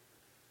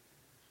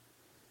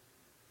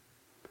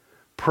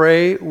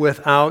 Pray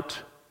without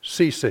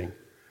ceasing.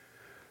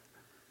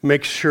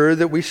 Make sure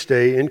that we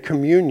stay in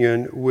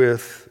communion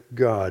with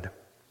God.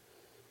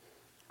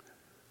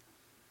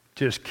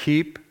 Just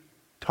keep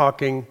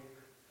talking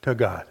to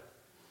God.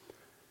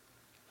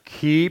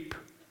 Keep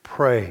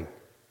praying.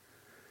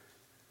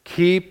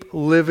 Keep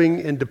living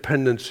in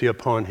dependency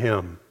upon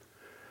Him.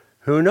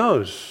 Who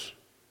knows?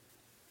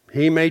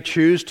 He may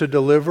choose to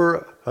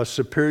deliver a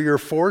superior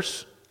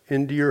force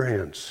into your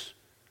hands.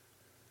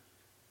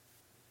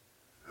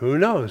 Who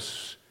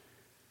knows?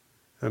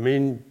 I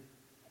mean,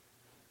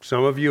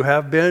 some of you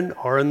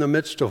are in the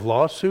midst of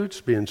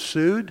lawsuits, being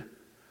sued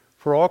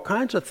for all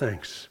kinds of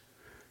things.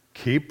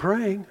 Keep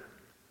praying.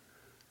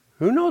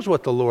 Who knows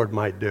what the Lord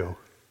might do?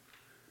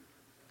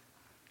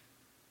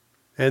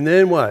 And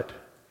then what?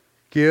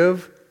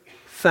 Give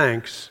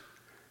thanks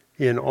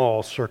in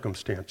all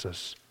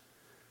circumstances.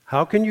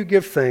 How can you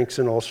give thanks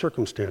in all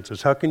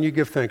circumstances? How can you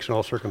give thanks in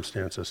all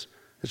circumstances?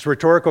 It's a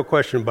rhetorical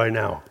question by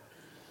now.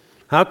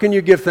 How can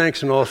you give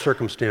thanks in all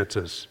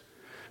circumstances?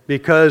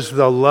 Because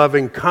the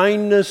loving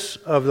kindness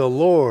of the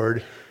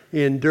Lord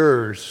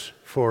endures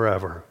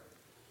forever.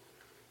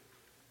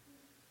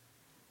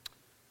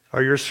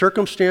 Are your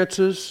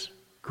circumstances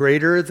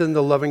greater than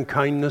the loving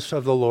kindness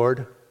of the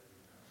Lord?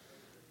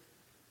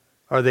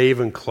 Are they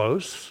even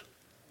close?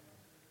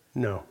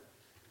 No.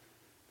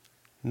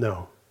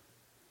 No.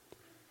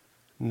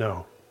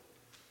 No.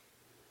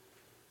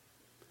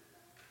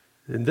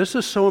 And this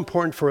is so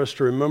important for us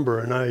to remember,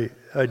 and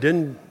I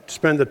didn't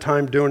spend the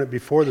time doing it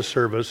before the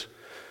service,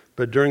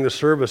 but during the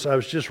service, I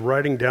was just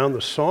writing down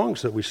the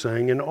songs that we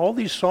sang, and all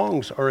these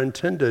songs are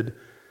intended,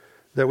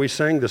 that we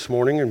sang this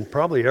morning, and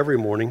probably every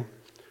morning,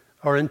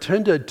 are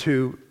intended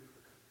to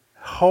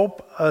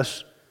help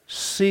us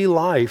see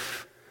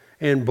life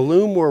and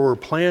bloom where we're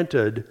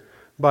planted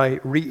by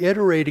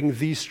reiterating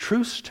these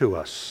truths to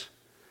us.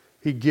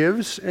 He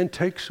gives and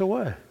takes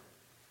away.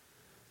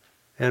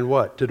 And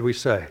what did we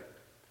say?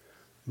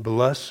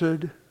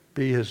 Blessed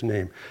be His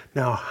name.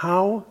 Now,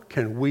 how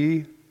can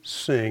we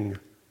sing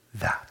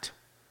that?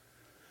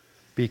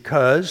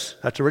 Because,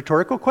 that's a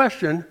rhetorical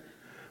question,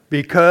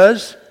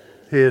 because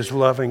His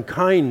loving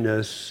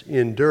kindness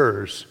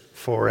endures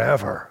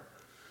forever.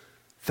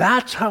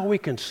 That's how we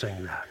can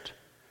sing that.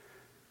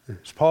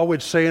 As Paul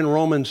would say in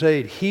Romans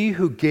 8, he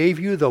who gave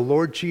you the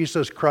Lord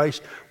Jesus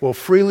Christ will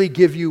freely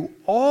give you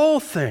all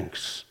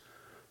things.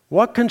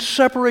 What can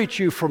separate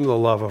you from the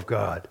love of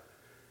God?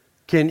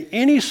 Can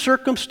any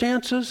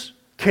circumstances?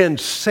 Can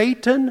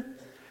Satan?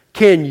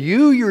 Can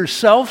you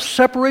yourself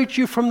separate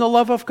you from the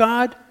love of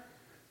God?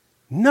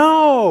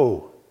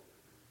 No.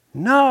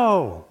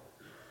 No.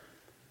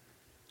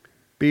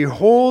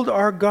 Behold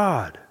our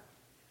God.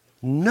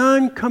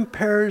 None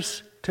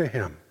compares to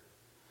him.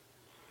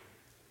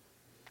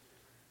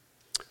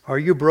 Are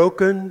you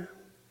broken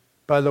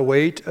by the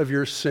weight of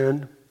your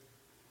sin?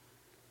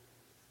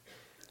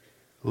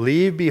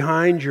 Leave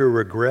behind your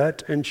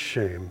regret and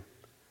shame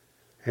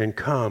and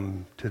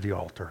come to the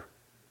altar.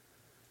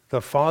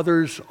 The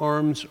Father's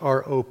arms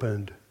are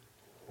opened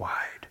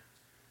wide.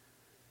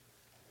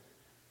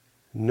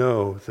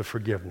 Know the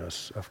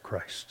forgiveness of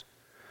Christ.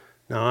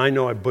 Now, I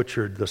know I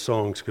butchered the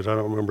songs because I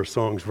don't remember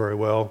songs very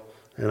well,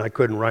 and I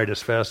couldn't write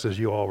as fast as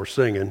you all were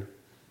singing.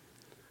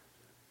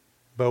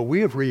 But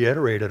we have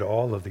reiterated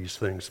all of these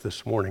things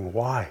this morning.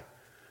 Why?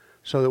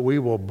 So that we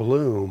will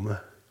bloom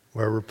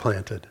where we're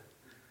planted.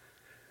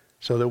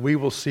 So that we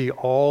will see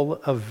all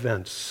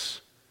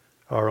events,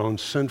 our own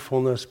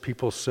sinfulness,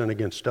 people's sin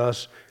against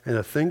us, and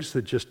the things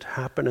that just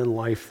happen in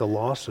life, the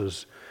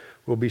losses,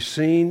 will be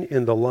seen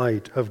in the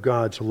light of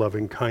God's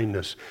loving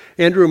kindness.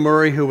 Andrew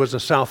Murray, who was a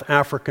South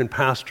African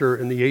pastor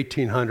in the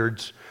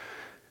 1800s,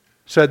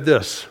 said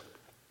this,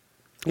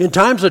 "In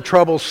times of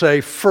trouble,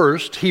 say,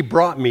 first, he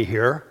brought me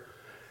here.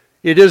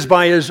 It is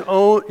by his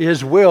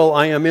will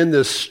I am in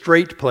this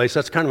straight place."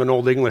 That's kind of an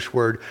old English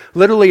word.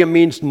 Literally, it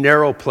means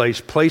narrow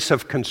place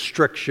of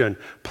constriction,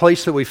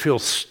 place that we feel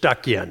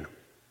stuck in.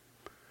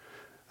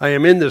 I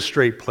am in this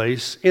straight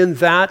place. In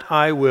that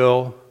I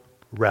will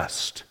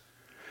rest.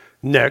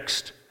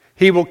 Next,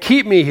 he will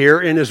keep me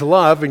here in his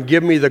love and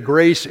give me the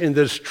grace in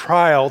this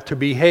trial to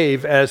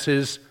behave as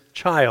his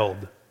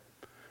child.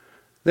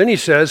 Then he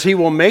says, he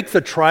will make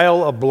the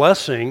trial a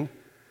blessing,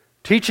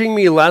 teaching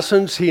me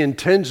lessons he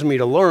intends me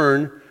to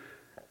learn,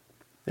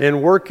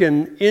 and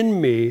working in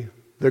me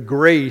the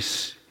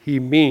grace he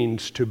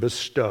means to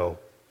bestow.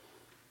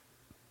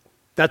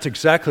 That's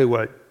exactly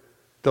what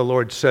the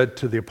Lord said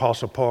to the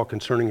Apostle Paul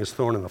concerning his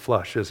thorn in the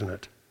flesh, isn't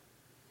it?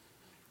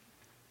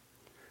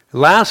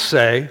 Last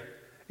say,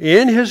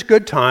 in his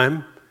good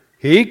time,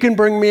 he can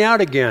bring me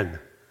out again.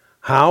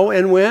 How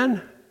and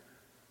when?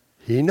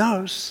 He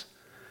knows.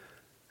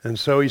 And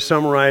so he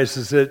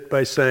summarizes it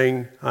by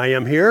saying, I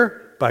am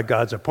here by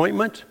God's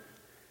appointment,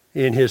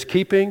 in his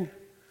keeping,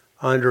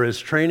 under his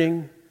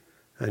training,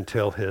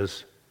 until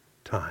his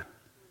time.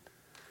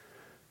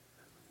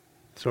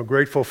 So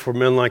grateful for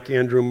men like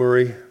Andrew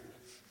Murray,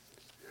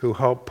 who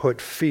helped put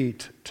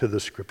feet to the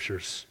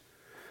scriptures.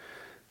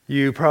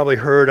 You probably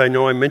heard, I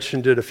know I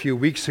mentioned it a few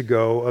weeks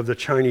ago, of the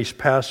Chinese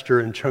pastor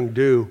in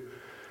Chengdu,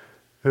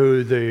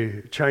 who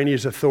the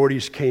Chinese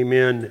authorities came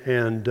in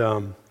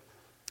and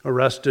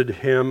arrested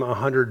him,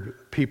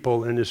 100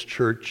 people in his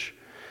church.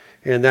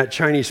 And that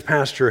Chinese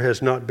pastor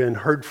has not been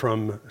heard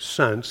from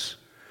since.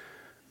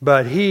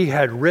 But he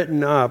had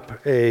written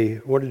up a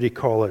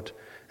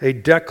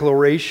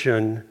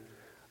declaration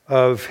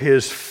of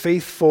his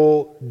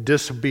faithful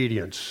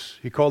disobedience.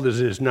 He called it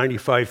his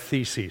 95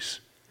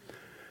 Theses.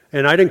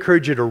 And I'd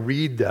encourage you to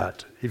read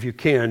that if you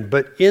can.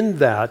 But in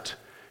that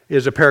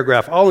is a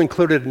paragraph. I'll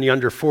include it in the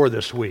under 4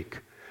 this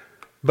week.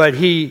 But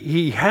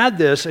he had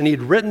this, and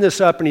he'd written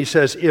this up, and he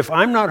says, if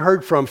I'm not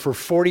heard from for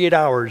 48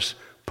 hours,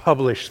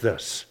 publish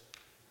this.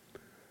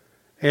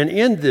 And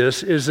in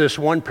this is this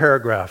one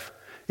paragraph.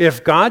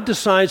 If God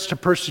decides to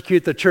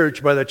persecute the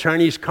church by the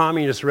Chinese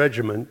Communist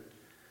regiment,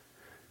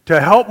 to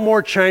help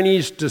more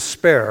Chinese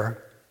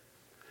despair,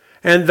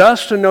 and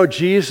thus to know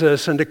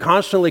Jesus and to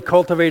constantly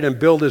cultivate and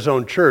build his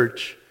own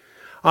church,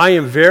 I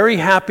am very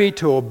happy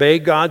to obey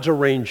God's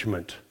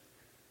arrangement,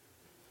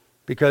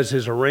 because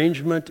his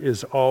arrangement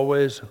is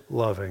always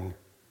loving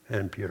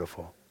and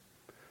beautiful.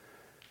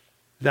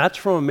 That's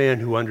from a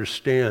man who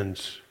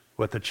understands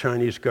what the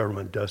Chinese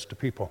government does to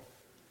people.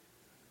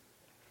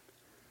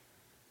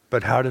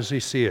 But how does he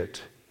see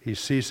it? He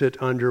sees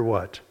it under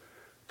what?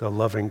 The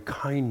loving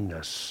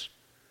kindness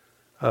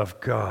of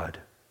God,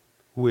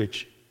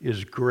 which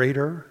is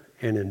greater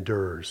and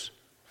endures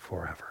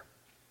forever.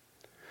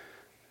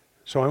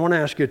 So I want to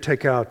ask you to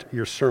take out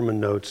your sermon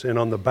notes, and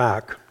on the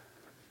back,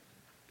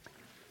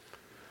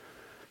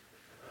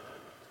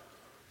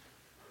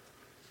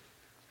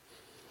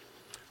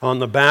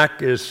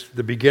 is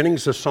the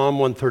beginnings of Psalm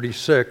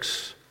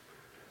 136,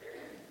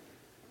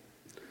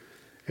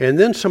 and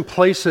then some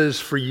places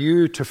for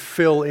you to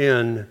fill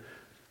in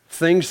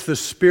things the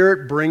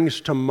Spirit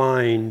brings to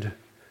mind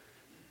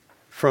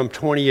from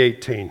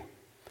 2018.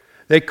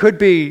 They could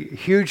be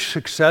huge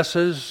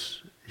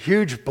successes,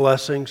 huge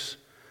blessings,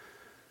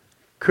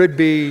 could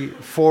be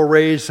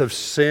forays of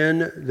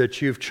sin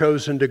that you've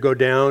chosen to go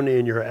down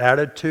in your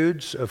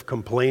attitudes of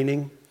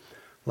complaining,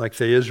 like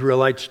the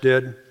Israelites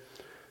did,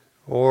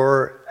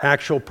 or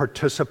actual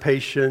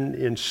participation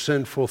in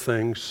sinful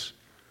things,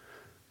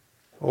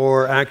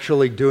 or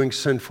actually doing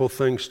sinful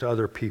things to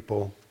other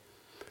people.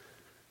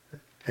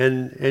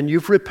 And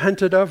you've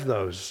repented of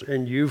those,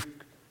 and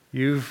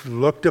you've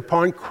looked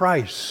upon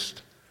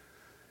Christ,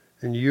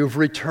 and you've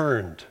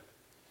returned.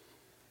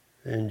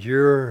 And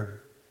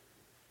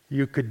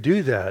you could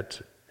do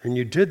that, and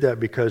you did that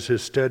because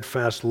his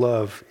steadfast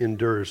love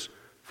endures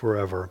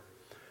forever.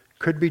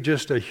 Could be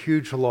just a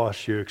huge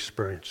loss you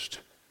experienced.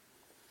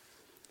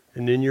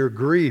 And in your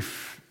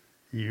grief,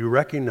 you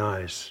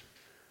recognize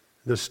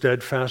the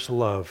steadfast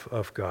love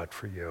of God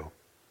for you.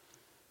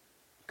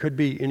 Could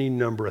be any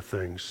number of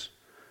things.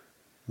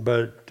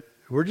 But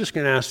we're just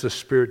going to ask the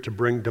Spirit to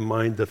bring to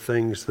mind the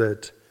things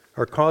that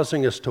are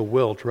causing us to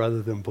wilt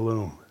rather than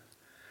bloom.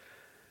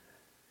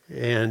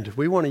 And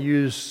we want to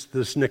use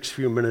this next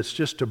few minutes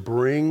just to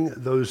bring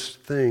those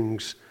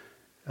things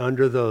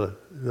under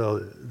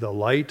the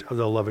light of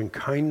the loving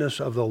kindness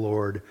of the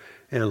Lord,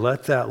 and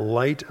let that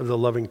light of the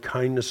loving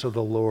kindness of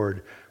the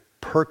Lord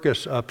perk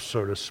us up,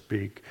 so to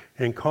speak,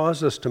 and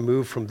cause us to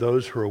move from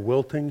those who are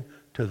wilting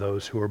to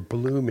those who are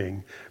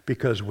blooming,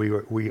 because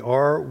we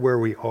are where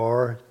we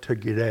are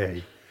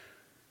today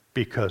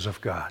because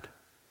of God.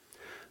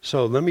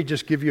 So let me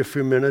just give you a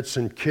few minutes,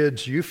 and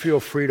kids, you feel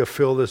free to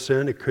fill this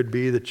in. It could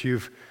be that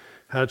you've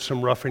had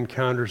some rough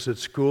encounters at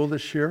school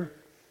this year.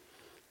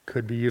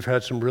 Could be you've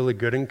had some really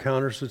good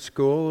encounters at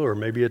school, or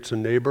maybe it's a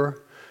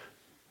neighbor.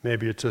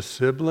 Maybe it's a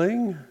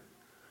sibling.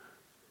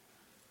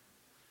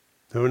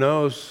 Who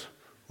knows?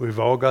 We've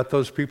all got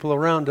those people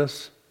around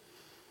us.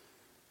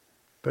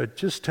 But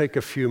just take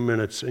a few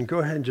minutes and go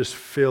ahead and just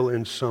fill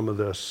in some of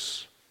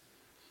this.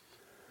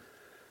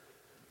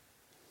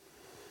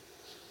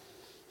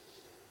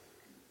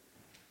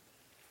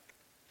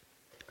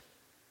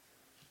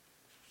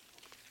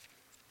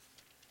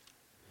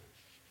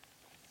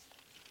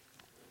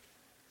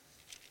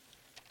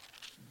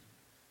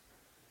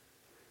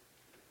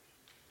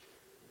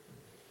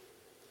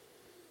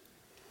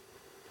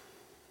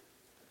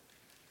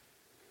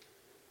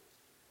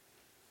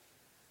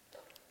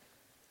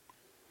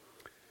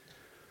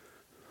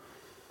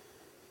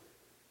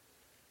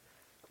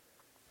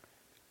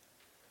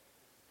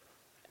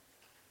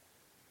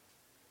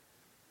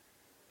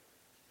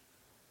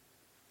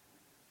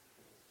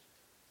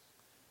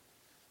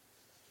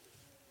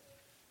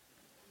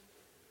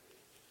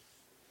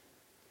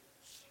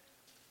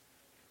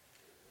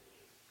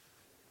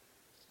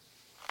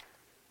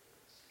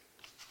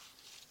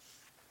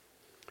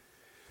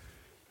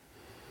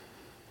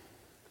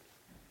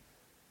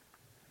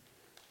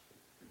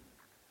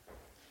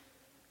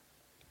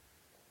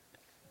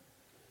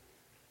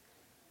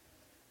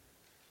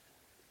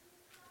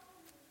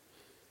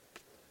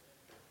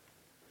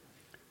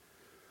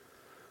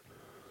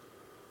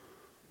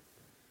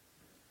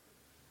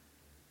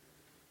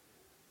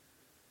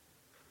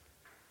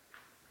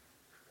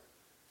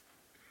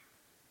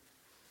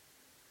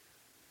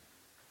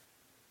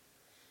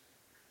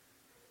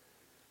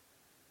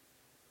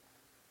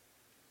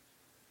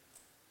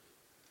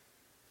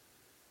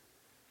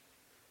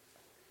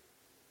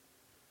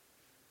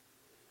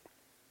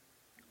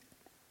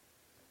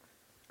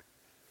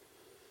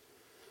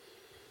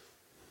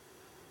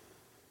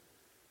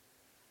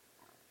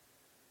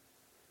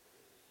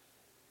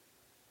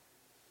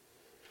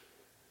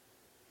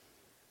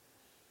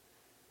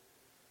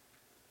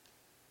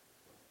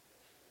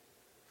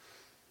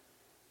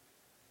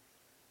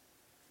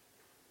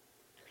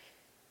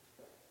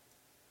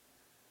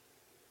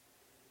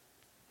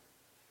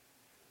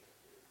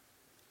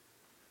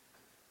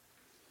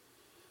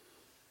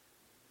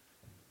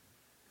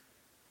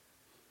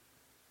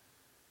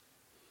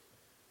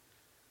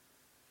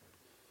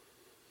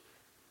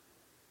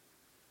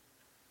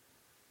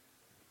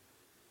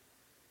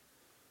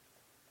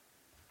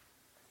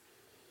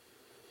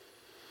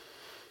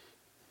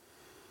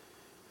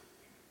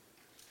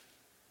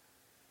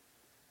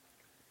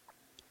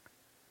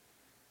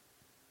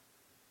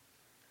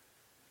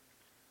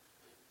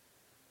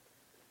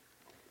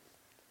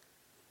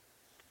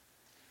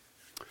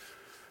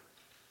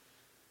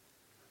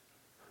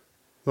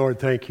 Lord,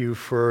 thank you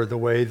for the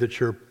way that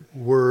your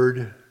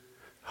word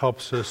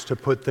helps us to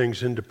put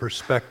things into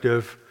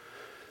perspective.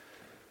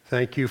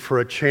 Thank you for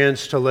a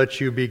chance to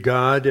let you be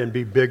God and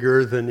be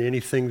bigger than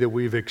anything that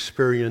we've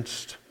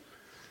experienced.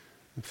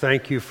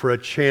 Thank you for a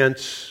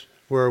chance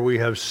where we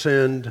have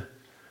sinned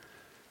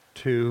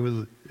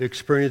to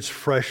experience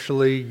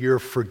freshly your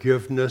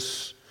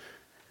forgiveness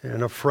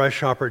and a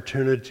fresh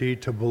opportunity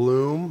to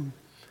bloom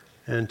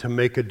and to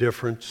make a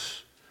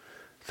difference.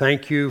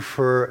 Thank you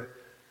for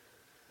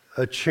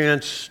a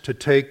chance to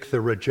take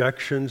the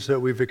rejections that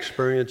we've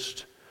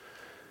experienced,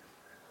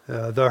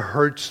 the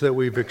hurts that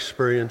we've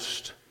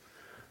experienced,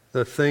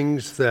 the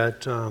things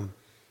that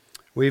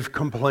we've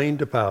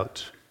complained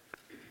about,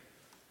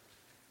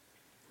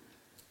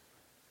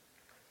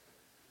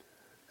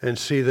 and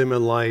see them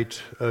in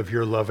light of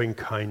your loving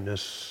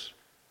kindness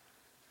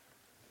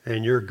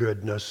and your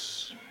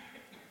goodness,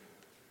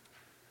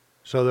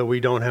 so that we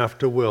don't have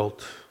to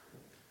wilt,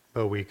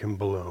 but we can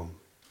bloom.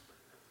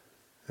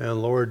 And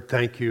Lord,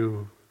 thank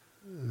you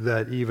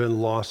that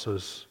even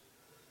losses,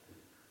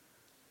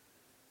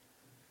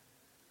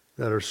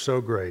 that are so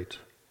great.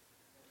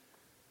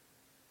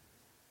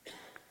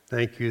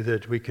 Thank you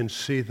that we can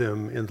see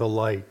them in the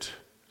light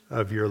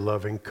of your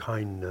loving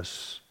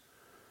kindness,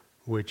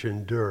 which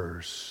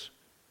endures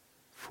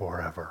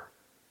forever.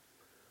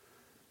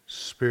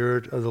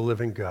 Spirit of the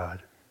living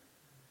God,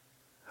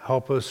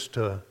 help us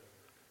to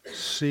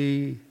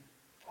see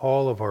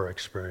all of our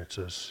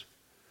experiences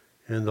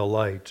in the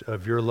light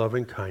of your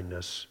loving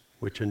kindness,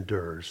 which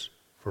endures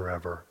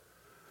forever.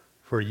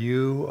 For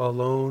you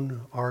alone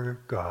are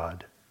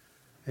God,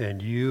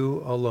 and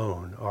you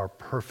alone are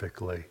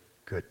perfectly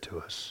good to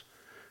us.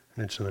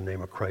 And it's in the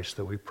name of Christ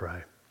that we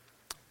pray.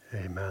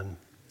 Amen.